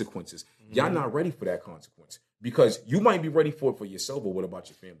consequences. Y'all not ready for that consequence because you might be ready for it for yourself, but what about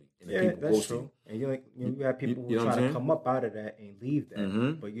your family? And the people that's true. And you have people who try to come up out of that and leave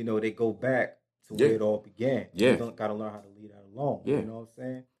that, but they go back to where it all began. You got to learn how to leave that alone. You know what I'm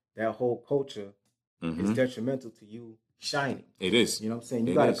saying? That whole culture is detrimental to you shining. It is. You know what I'm saying?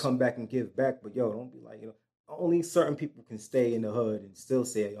 You got to come back and give back, but don't be like only certain people can stay in the hood and still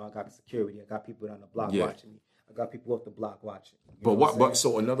say, I got security. I got people down the block watching me. I got people off the block watching. But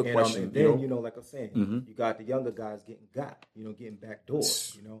so another question. And then, like I'm saying, you got the younger guys getting getting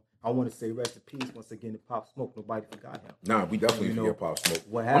backdoored. I want to say rest in peace once again to Pop Smoke. Nobody forgot him. Nah, we definitely forget Pop Smoke.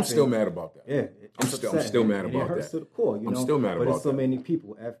 What happened, I'm still mad about that. Yeah. I'm still mad about that. It hurts to the core, I'm still mad about that. But there's so many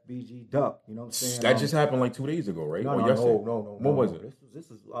people. FBG Duck, you know what I'm saying? That just happened like 2 days ago, right? No. What was it? This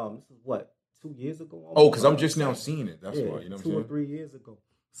is what? 2 years ago? Oh, because I'm just now seeing it. That's why. You know what I'm saying? 2 or 3 years ago.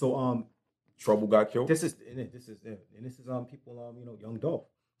 So Trouble got killed. This is people Young Dolph.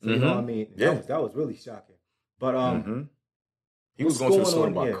 So, you know what I mean? That was really shocking. But he was going to a store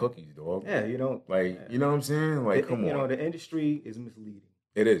about cookies, dog. Yeah, you know what I'm saying? Like, come on. The industry is misleading.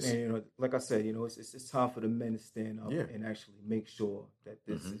 It is. And, like I said, it's time for the men to stand up and actually make sure that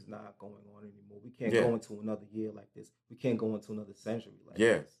this is not going on anymore. We can't go into another year like this. We can't go into another century like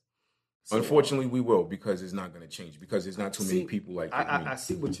this. So, unfortunately, we will, because it's not going to change, because there's not too many people like that. I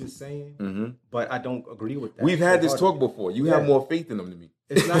see what you're saying, but I don't agree with that. We've had this talk before. You have more faith in them than me.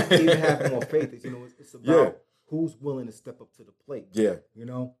 It's not even having more faith. It's about who's willing to step up to the plate. Yeah.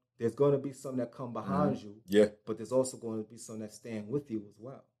 There's going to be some that come behind you. Yeah. But there's also going to be some that stand with you as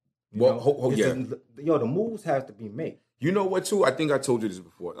well. The moves have to be made. You know what, too? I think I told you this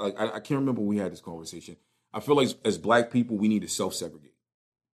before. Like, I can't remember when we had this conversation. I feel like as black people, we need to self-segregate.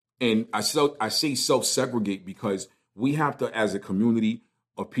 And I say self-segregate because we have to, as a community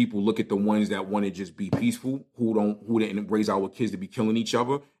of people, look at the ones that want to just be peaceful, who didn't raise our kids to be killing each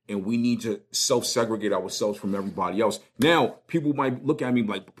other. And we need to self-segregate ourselves from everybody else. Now, people might look at me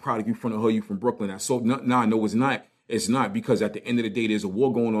like, Product, you from the hood, you from Brooklyn. No, it's not. It's not, because at the end of the day, there's a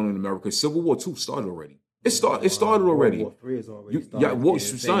war going on in America. Civil War II started already. It started already. World War III is already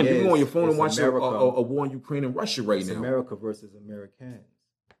started. Son, you go on your phone and watch a war in Ukraine and Russia right now. America versus Americans.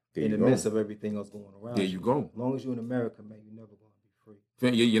 In the midst of everything else going around. There you go. As long as you're in America, man, you're never going to be free.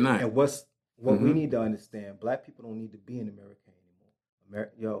 Yeah, you're not. And what we need to understand, black people don't need to be in America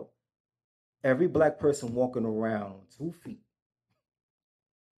anymore. Every black person walking around on 2 feet,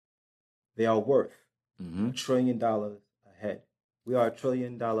 they are worth $1 trillion ahead. We are $1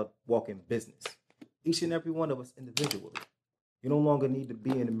 trillion walking business. Each and every one of us individually. You no longer need to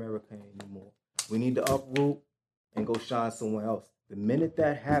be in America anymore. We need to uproot and go shine somewhere else. The minute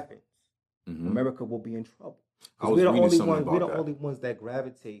that happens, America will be in trouble. We're the only ones that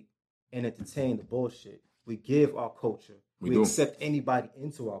gravitate and entertain the bullshit. We give our culture. We accept anybody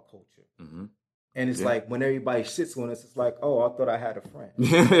into our culture. And it's like when everybody shits on us, it's like, oh, I thought I had a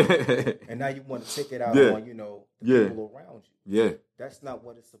friend. And now you want to take it out on, the people around you. Yeah. That's not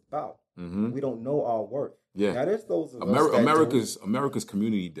what it's about. We don't know our worth. Yeah. Now there's those of us America's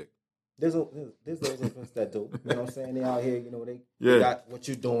community dick. There's those of us that do. You know what I'm saying? They out here, they got what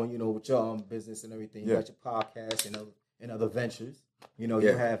you're doing, with your business and everything. You got your podcast and other ventures. You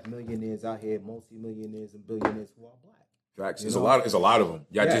have millionaires out here, multi-millionaires and billionaires who are black. Facts. There's a lot of them.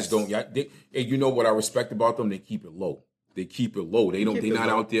 Y'all just don't. You know what I respect about them? They keep it low. They They're not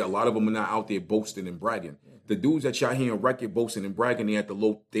out there. A lot of them are not out there boasting and bragging. Yeah. The dudes that y'all hearing record boasting and bragging, they at the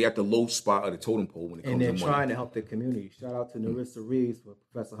low spot of the totem pole when it comes to money. And they're trying to help their community. Shout out to Narissa Reeves for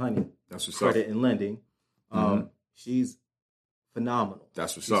Professor Honey. That's what's Credit in lending. She's phenomenal.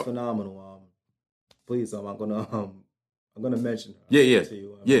 That's what's up. She's phenomenal. Please, I'm gonna mention her. Yeah. To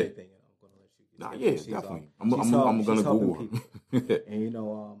you, yeah. Everything. Definitely. I'm gonna Google her. And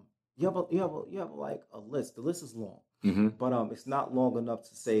you have like a list. The list is long, but it's not long enough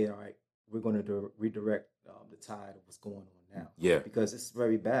to say, all right, we're going to redirect the tide of what's going on now. Yeah, because it's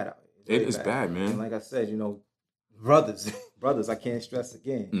very bad out here. It is bad, man. And like I said, brothers, I can't stress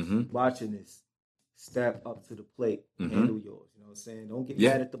again. Watching this, step up to the plate, handle yours. You know what I'm saying? Don't get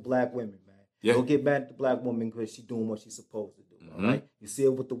mad at the black women, man. Yeah. Don't get mad at the black woman because she's doing what she's supposed to do. All right, you see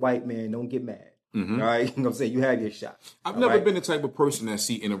it with the white man. Don't get mad. All right, you know what I'm saying? You have your shot. I've never been the type of person that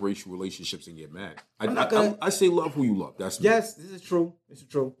see interracial relationships and get mad. I say love who you love. That's me. Yes, this is true. This is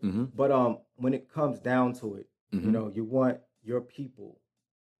true. But when it comes down to it, you want your people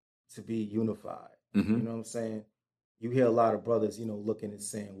to be unified. You know what I'm saying? You hear a lot of brothers, looking and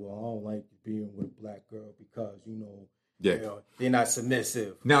saying, "Well, I don't like being with a black girl because they're not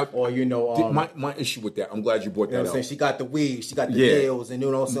submissive." Now, or my issue with that, I'm glad you brought that up. She got the weave, she got the nails, and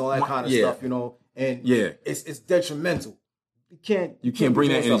all that kind of stuff. And it's detrimental. You can't bring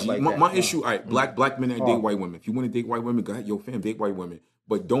that energy. Like my issue, all right, black men that date white women. If you want to date white women, go ahead, fam, date white women.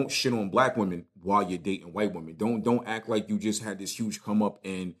 But don't shit on black women while you're dating white women. Don't act like you just had this huge come up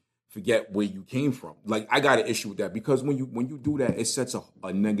and forget where you came from. Like, I got an issue with that because when you do that, it sets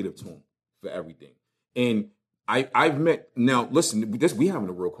a negative tone for everything. And I've met, now listen, we having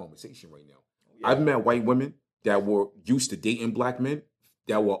a real conversation right now. I've met white women that were used to dating black men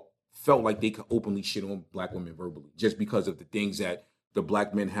that felt like they could openly shit on black women verbally just because of the things that the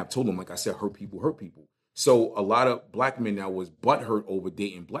black men have told them. Like I said, hurt people. So a lot of black men that was butthurt over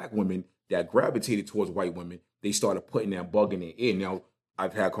dating black women that gravitated towards white women, they started putting that bug in their ear. Now,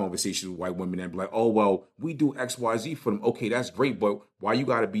 I've had conversations with white women that be like, oh, well, we do XYZ for them. Okay, that's great, but why you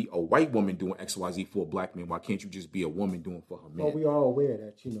got to be a white woman doing XYZ for a black man? Why can't you just be a woman doing for her man? Well, we are aware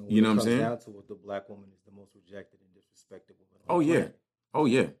that, when it comes down to it, the black woman is the most rejected and disrespected woman. Oh,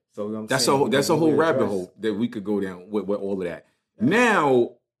 yeah. So that's a whole rabbit hole that we could go down with all of that. Yeah.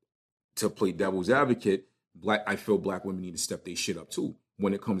 Now, to play devil's advocate, I feel black women need to step their shit up too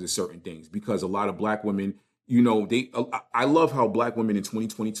when it comes to certain things because a lot of black women, You know, I love how black women in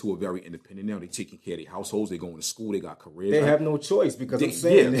 2022 are very independent now. They're taking care of their households. They're going to school. They got careers. They have no choice because I'm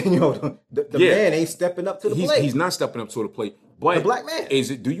saying, you know, the man ain't stepping up to the plate. He's not stepping up to the plate. But the black man.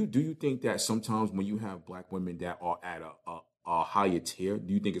 Do you think that sometimes when you have black women that are at a higher tier,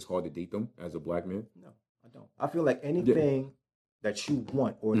 do you think it's hard to date them as a black man? No, I don't. I feel like anything that you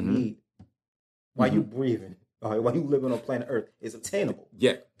want or need while you breathing, while you living on planet Earth is obtainable.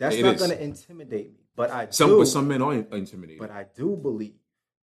 Yeah, that's not going to intimidate me. But some men are intimidated. But I do believe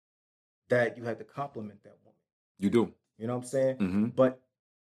that you have to compliment that woman. You do. You know what I'm saying? But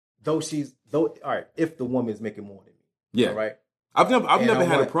all right, if the woman is making more than me, all right. I've never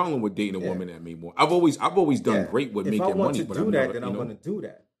had a problem with dating a woman that made more. I've always done great with making money. If I want to but do I'm that, never, then I'm going to do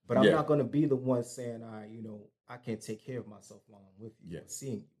that. But I'm not going to be the one saying, I can't take care of myself while I'm with you,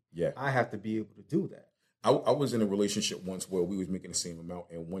 seeing you. Yeah, I have to be able to do that. I was in a relationship once where we was making the same amount,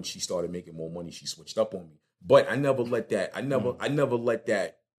 and when she started making more money, she switched up on me. But I never let that. I never let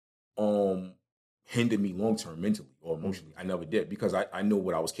that hinder me long term mentally or emotionally. I never did because I know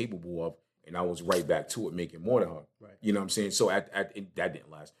what I was capable of, and I was right back to it, making more than her. Right. You know what I'm saying? So that didn't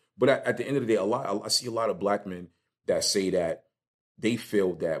last. But at the end of the day, I see a lot of black men that say that they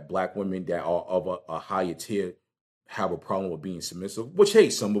feel that black women that are of a higher tier have a problem with being submissive, which, hey,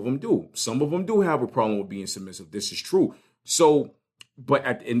 some of them do. Some of them do have a problem with being submissive. This is true. So, but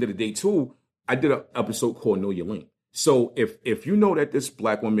at the end of the day, too, I did an episode called Know Your Lane. So if you know that this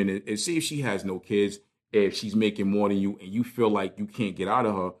black woman is, say if she has no kids, if she's making more than you, and you feel like you can't get out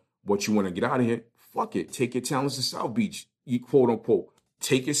of her what you want to get out of here, fuck it. Take your talents to South Beach, you quote unquote.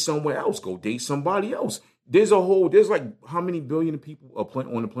 Take it somewhere else. Go date somebody else. There's like how many billion people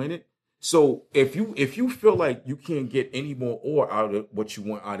on the planet? So if you feel like you can't get any more or out of what you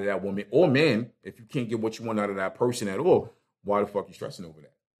want out of that woman or man, if you can't get what you want out of that person at all, why the fuck are you stressing over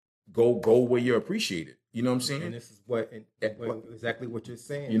that? Go where you're appreciated. You know what I'm saying? And this is exactly what you're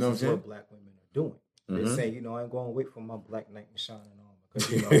saying. You know what I'm saying? What black women are doing. They're saying, I ain't going to wait for my black knight in shining armor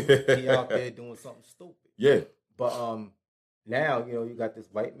because he out there doing something stupid. Yeah. But now you got this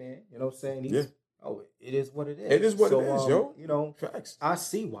white man. You know what I'm saying? It is what it is. It is what it is, yo. Facts. I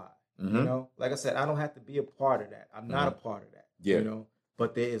see why. Like I said, I don't have to be a part of that. I'm not a part of that. Yeah.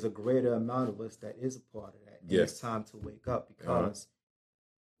 But there is a greater amount of us that is a part of that. And it's time to wake up because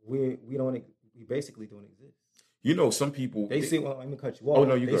we basically don't exist. Some people they see. Well, let me cut you off. Oh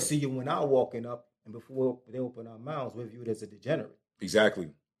no, they see you when I'm walking up, and before they open our mouths, we're viewed as a degenerate. Exactly.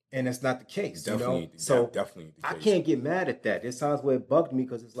 And that's not the case. Definitely. So definitely. The case. I can't get mad at that. There's times where it bugged me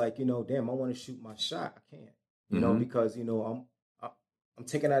because it's like damn, I want to shoot my shot. I can't. Because I'm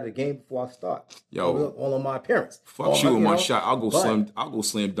taking out of the game before I start. All on my appearance. Fuck shooting my shot. I'll go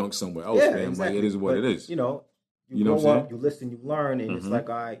slam dunk somewhere else, man. Exactly. Like it is what it is. You grow up, you listen, you learn, and it's like,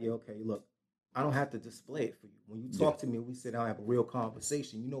 all right, okay, look, I don't have to display it for you. When you talk to me, we sit down and have a real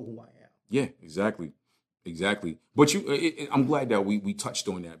conversation. You know who I am. Yeah, exactly. But I'm glad that we touched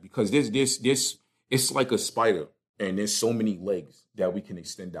on that because there's it's like a spider, and there's so many legs that we can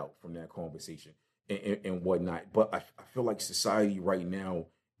extend out from that conversation. And whatnot. But I feel like society right now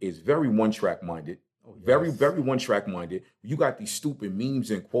is very one-track minded. Oh, yes. Very, very one-track minded. You got these stupid memes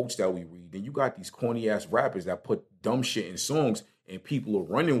and quotes that we read, and you got these corny-ass rappers that put dumb shit in songs, and people are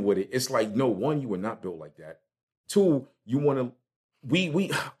running with it. It's like, no, one, you were not built like that. Two, you want to...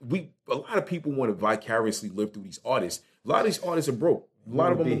 We a lot of people want to vicariously live through these artists. A lot of these artists are broke. A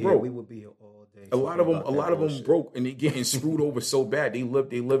lot of them are broke. We would be here all day. A lot of them broke, and they getting screwed over so bad. They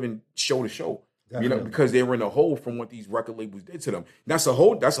live in show to show. Because they were in a hole from what these record labels did to them. That's a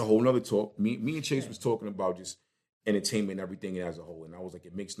whole nother talk. Me and Chase was talking about just entertainment and everything as a whole. And I was like,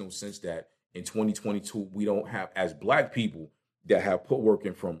 it makes no sense that in 2022, we don't have, as black people that have put work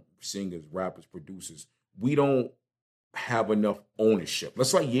in from singers, rappers, producers, we don't have enough ownership.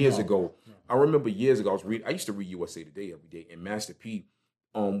 That's like years ago. I remember years ago, I used to read USA Today every day, and Master P,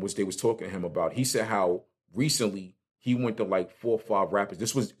 which they was talking to him about, he said how recently he went to like 4 or 5 rappers.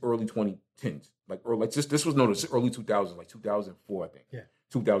 This was early 2010s. This was early 2000s, like 2004, I think. Yeah.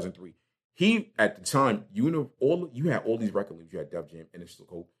 2003. He, at the time, you had all these record labels. You had Def Jam and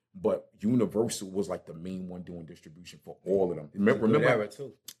Instaco, but Universal was like the main one doing distribution for all of them. Remember era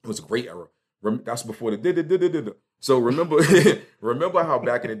too. It was a great era. That's before the So remember how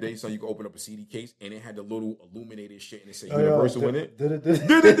back in the day, son, you could open up a CD case and it had the little illuminated shit and it said Universal in it.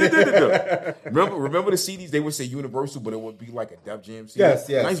 Remember the CDs? They would say Universal, but it would be like a Def Jam CD. Yes.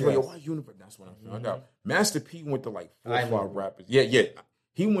 Why Universal? That's when I found out. Master P went to like 4 or 5 rappers. Yeah.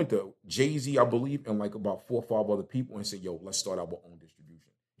 He went to Jay-Z, I believe, and like about 4 or 5 other people and said, "Yo, let's start our own distribution."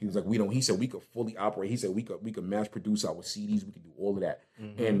 He was like, "We don't." He said we could fully operate. He said we could mass produce our CDs. We could do all of that.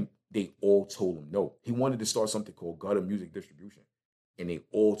 And they all told him no. He wanted to start something called Gutter Music Distribution, and they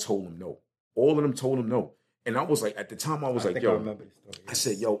all told him no. All of them told him no. And I was like, at the time, I was like, yo, I remember the story, yes. I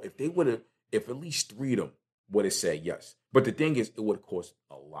said, yo, if at least 3 of them would have said yes. But the thing is, it would have cost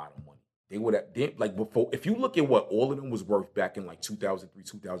a lot of money. They would have, like before, if you look at what all of them was worth back in like 2003,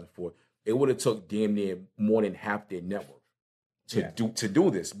 2004, it would have took damn near more than half their net worth to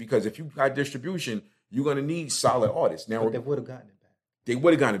do this. Because if you got distribution, you're going to need solid artists. Now, but they would have gotten it back. They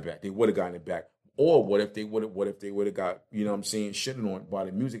would have gotten it back. Or what if they would have got, you know what I'm saying, shitting on by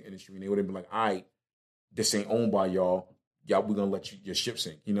the music industry, and they would have been like, all right, this ain't owned by y'all. Y'all, we're going to let your ship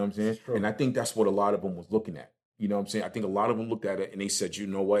sink. You know what I'm saying? And I think that's what a lot of them was looking at. You know what I'm saying? I think a lot of them looked at it and they said, you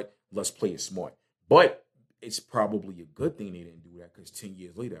know what? Let's play it smart. But it's probably a good thing they didn't do that, because 10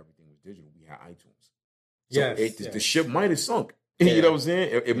 years later, everything was digital. We had iTunes. So the ship might have sunk. Yeah. You know what I'm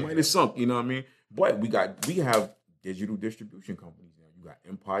saying? It might have sunk. You know what I mean? But we have digital distribution companies now. You got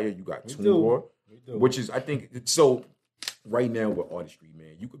Empire, you got TuneCore, which is, I think, so right now with artistry,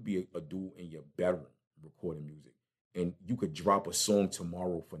 man, you could be a dude in your bedroom recording music, and you could drop a song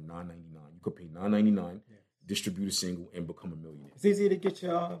tomorrow for $9.99. You could pay $9.99, distribute a single, and become a millionaire. It's easy to get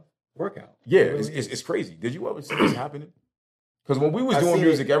your workout. Yeah, it's crazy. Did you ever see this happening? Because when we was doing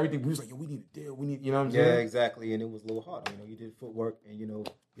music, everything, we was like, yo, we need a deal. We need, you know what I'm saying? Yeah, exactly. And it was a little harder. You know, you did footwork, and you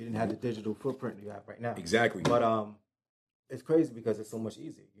didn't have the digital footprint you have right now. Exactly. But it's crazy because it's so much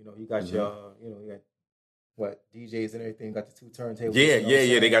easier. You know, you got your, you got DJs and everything, got the 2 turntables.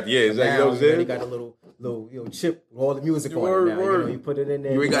 Yeah, they got exactly. Now, they got a little chip with all the music on it now. You know, you put it in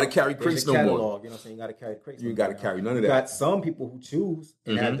there. You ain't got to carry crates no more. You know what I'm saying? You got to carry crates. You ain't got to carry none of that. You got some people who choose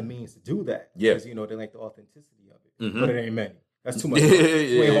and have the means to do that. Yeah. Because, they like the authenticity of it. But it ain't many. That's too much.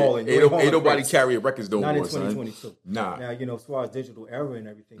 Ain't nobody carrying records no more. Not in 2022. Son. Nah. Now, as far as digital era and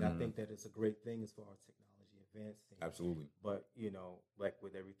everything, I think that it's a great thing as far as technology advancing. Absolutely. But, like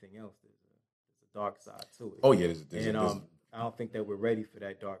with everything else, there's a dark side to it. Oh, yeah. There's I don't think that we're ready for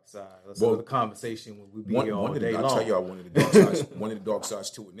that dark side. Let's have a conversation when we be here all day long. I'll tell y'all one of the dark sides. One of the dark sides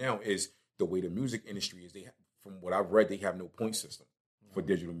to it now is the way the music industry is. From what I've read, they have no point system for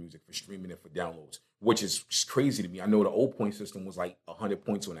digital music, for streaming and for downloads, which is crazy to me. I know the old point system was like 100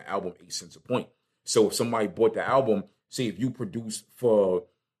 points on an album, 8 cents a point. So if somebody bought the album, say if you produced for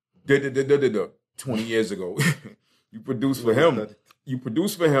 20 years ago, you produced for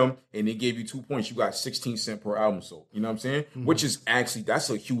him, and they gave you 2 points, you got 16 cents per album sold. You know what I'm saying? Mm-hmm. Which is actually, that's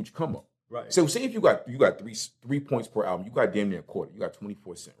a huge come up. Right. So say if you got 3 points per album, you got damn near a quarter. You got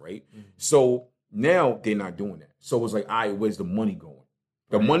 24 cents, right? Mm-hmm. So now they're not doing that. So it's like, all right, where's the money going?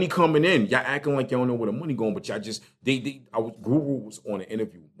 The money coming in, y'all acting like y'all don't know where the money going, but y'all just, Guru was on an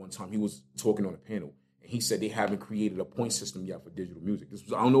interview one time. He was talking on a panel, and he said they haven't created a point system yet for digital music. This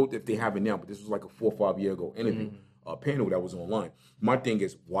was, I don't know if they have it now, but this was like a 4 or 5 year ago interview, a panel that was online. My thing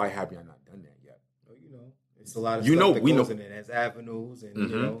is, why have y'all not done that yet? Well, it's a lot of stuff that goes in it as avenues,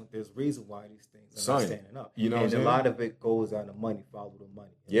 and there's reason why these things are not standing up. You know, and a lot of it goes out of money, follow the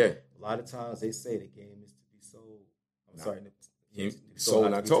money. And a lot of times they say the game is to be sold.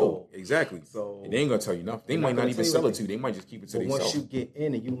 Sold not told. Exactly. So and they ain't gonna tell you nothing. They might not even sell it to you. They might just keep it to themselves. Once you get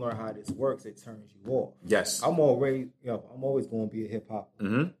in and you learn how this works, it turns you off. Yes. I'm always going to be a hip hop.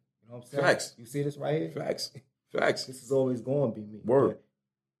 Mm-hmm. You know what I'm saying? Facts. You see this right here? Facts. This is always going to be me. Word.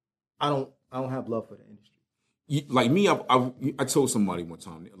 I don't have love for the industry. Like me, I told somebody one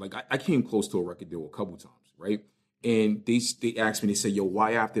time, like I came close to a record deal a couple times, right? And they asked me, they said, yo,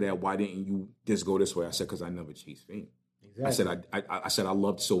 why after that, why didn't you just go this way? I said, because I never chased fame. Exactly. I said I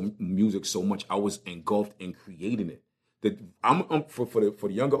loved music so much. I was engulfed in creating it. For the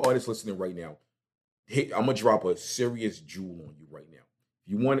younger artists listening right now, I'm gonna drop a serious jewel on you right now.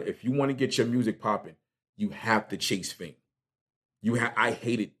 If you want to get your music popping, you have to chase fame. I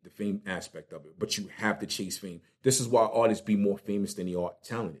hated the fame aspect of it, but you have to chase fame. This is why artists be more famous than they are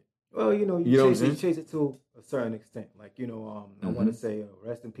talented. Well, you chase it to a certain extent. Like, I want to say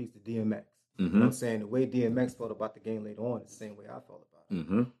rest in peace to DMX. You know what I'm saying? The way DMX felt about the game later on is the same way I felt about it.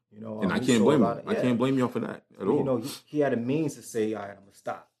 Mm-hmm. And I can't blame him. I can't blame y'all for that at all. He had a means to say, all right, I'm going to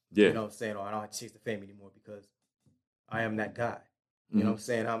stop. Yeah. You know what I'm saying? Or I don't have to chase the fame anymore because I am that guy. You know what I'm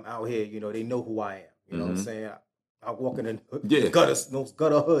saying? I'm out here, they know who I am. You know what I'm saying? I walk in the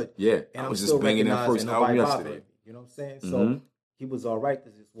gutter hood. Yeah. And I was I'm just still banging that first album yesterday. You know what I'm saying? So he was all right to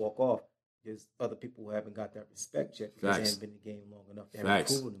just walk off. There's other people who haven't got that respect yet because they haven't been in the game long enough. They haven't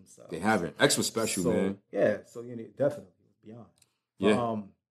proven themselves. They haven't. X was special, man. Yeah, so definitely beyond. Yeah.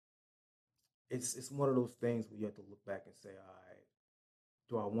 It's one of those things where you have to look back and say, all right,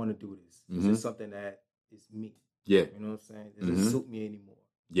 do I want to do this? Is this something that is me? Yeah. You know what I'm saying? Does it suit me anymore?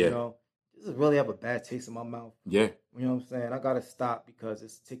 Yeah. this is really have a bad taste in my mouth. Yeah. You know what I'm saying? I got to stop because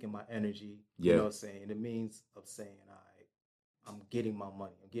it's taking my energy. Yeah. You know what I'm saying? It means of saying, all right, I'm getting my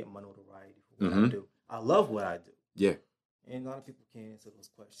money. I'm getting my notoriety for what I do. I love what I do. Yeah. And a lot of people can't answer those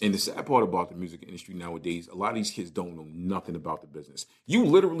questions. And the sad part about the music industry nowadays, a lot of these kids don't know nothing about the business. You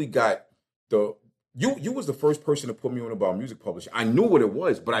literally got you was the first person to put me on about music publishing. I knew what it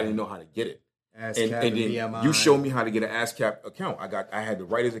was, but I didn't know how to get it. And then BMI. You showed me how to get an ASCAP account. I had the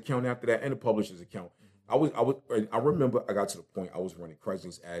writer's account after that and the publisher's account. I remember I got to the point I was running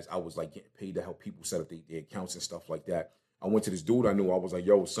Craigslist ads. I was like getting paid to help people set up their accounts and stuff like that. I went to this dude I knew. I was like,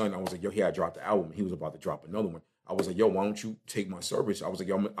 yo, son. I was like, yo, he had dropped the album. He was about to drop another one. I was like, yo, why don't you take my service? I was like,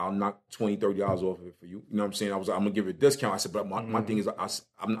 yo, I'll knock $20, $30 off of it for you. You know what I'm saying? I was like, I'm going to give you a discount. I said, but my thing is I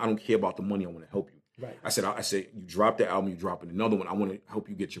don't care about the money. I want to help you. Right. I said, you dropped the album, you dropping another one. I want to help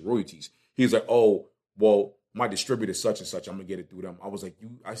you get your royalties. He's like, oh, well, my distributor such and such, I'm going to get it through them. I was like,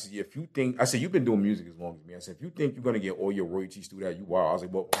 you've been doing music as long as me. I said, if you think you're going to get all your royalties through that, you are. I was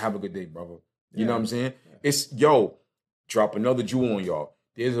like, well, have a good day, brother. You know what I'm saying? Yeah. It's, drop another jewel on y'all.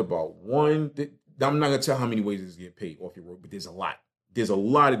 There's about one, I'm not going to tell how many ways this get paid off your royalties, but there's a lot. There's a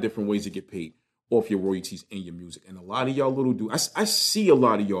lot of different ways to get paid off your royalties and your music. And a lot of y'all little dudes, I see a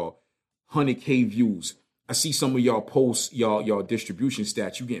lot of y'all 100K views. I see some of y'all post y'all distribution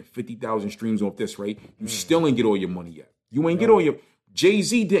stats. You getting 50,000 streams off this, right? You still ain't get all your money yet. You ain't get all your...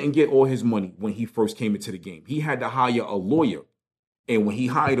 Jay-Z didn't get all his money when he first came into the game. He had to hire a lawyer. And when he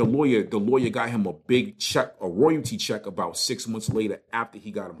hired a lawyer, the lawyer got him a big check, a royalty check about 6 months later after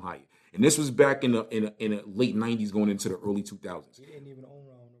he got him hired. And this was back in the late 90s going into the early 2000s. He didn't even own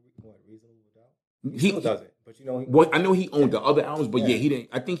Reasonable Doubt. He still doesn't. But well, I know he owned the other albums, but he didn't.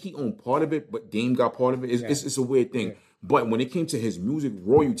 I think he owned part of it, but Dame got part of it. It's a weird thing. Yeah. But when it came to his music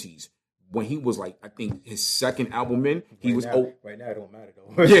royalties, when he was like, I think his second album in, he was right now it don't matter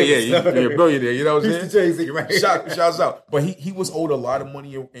though. You're a billionaire. You know what I'm saying? Jay-Z, right? Shouts out. But he was owed a lot of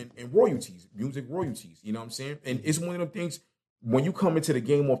money in royalties, music royalties. You know what I'm saying? And it's one of the things. When you come into the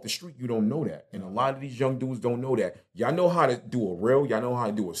game off the street, you don't know that. And a lot of these young dudes don't know that. Y'all know how to do a reel. Y'all know how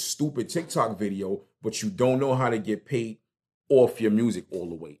to do a stupid TikTok video, but you don't know how to get paid off your music all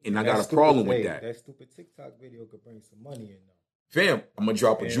the way. And I got a problem with that. That stupid TikTok video could bring some money in though. Fam, I'm gonna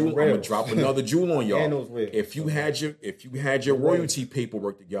drop a jewel. I'm gonna drop another jewel on y'all. If you had your royalty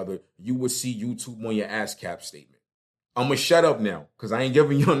paperwork together, you would see YouTube on your ASCAP statement. I'm going to shut up now because I ain't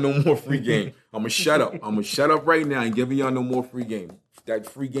giving y'all no more free game. I'm going to shut up. I'm going to shut up right now and giving y'all no more free game. That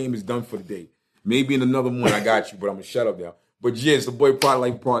free game is done for the day. Maybe in another one I got you, but I'm going to shut up now. But yeah, it's the boy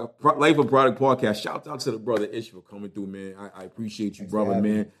Life of Product Podcast. Shout out to the brother Ish for coming through, man. I appreciate you, brother,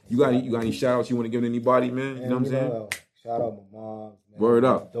 man. You got any shout outs you want to give to anybody, man? You know what I'm saying? Shout out my mom. Man. Word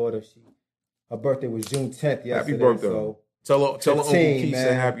up. My daughter, her birthday was June 10th yesterday. Happy birthday. So tell her Uncle Keith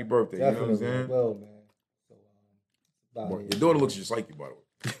said happy birthday. Definitely, you know what I'm saying? Well, man. Your daughter looks just like you, by the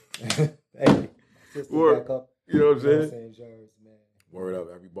way. Hey, sister back up. You know what I'm saying? St. George, man. Word up,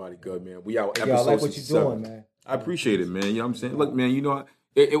 everybody. Good, man. We out. Hey, I like what you're doing, man. I appreciate it, man. You know what I'm saying? Look, man. You know,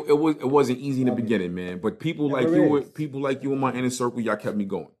 it wasn't easy in the beginning, man. But people like you in my inner circle, y'all kept me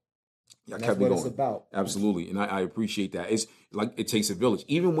going. Y'all kept me going. That's what it's about. Absolutely, and I appreciate that. It's like it takes a village.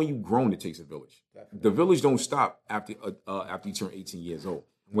 Even when you've grown, it takes a village. Definitely. The village don't stop after you turn 18 years old.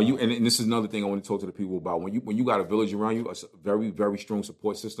 When you and this is another thing I want to talk to the people about. When you got a village around you, a very, very strong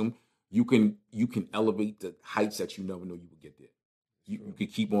support system, you can elevate the heights that you never know you would get there. You can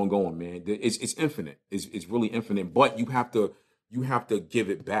keep on going, man. It's infinite. It's really infinite. But you have to give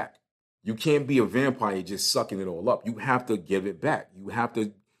it back. You can't be a vampire just sucking it all up. You have to give it back. You have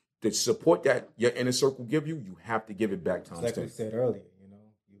to the support that your inner circle give you. You have to give it back. Like we said earlier,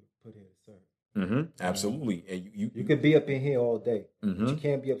 you put it a certain. Mm-hmm. Absolutely. And you could be up in here all day. But you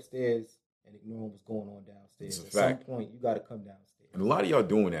can't be upstairs and ignore what's going on downstairs. At some point, you got to come downstairs. And a lot of y'all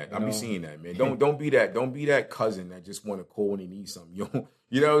doing that. I be seeing that, man. Don't be that cousin that just want to call when they need something. You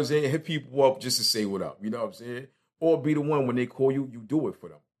know what I'm saying? Hit people up just to say what up. You know what I'm saying? Or be the one when they call you, you do it for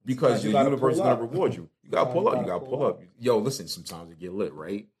them because your universe is gonna reward you. You gotta pull up. You gotta pull up. Yo, listen. Sometimes it get lit,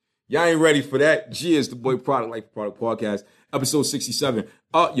 right? Y'all ain't ready for that. Cheers, the boy Product Life Product Podcast, episode 67.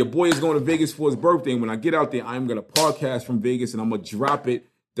 Your boy is going to Vegas for his birthday. And when I get out there, I'm going to podcast from Vegas and I'm going to drop it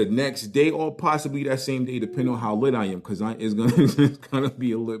the next day or possibly that same day, depending on how lit I am, because it's going to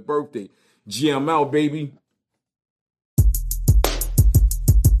be a lit birthday. I'm out, baby.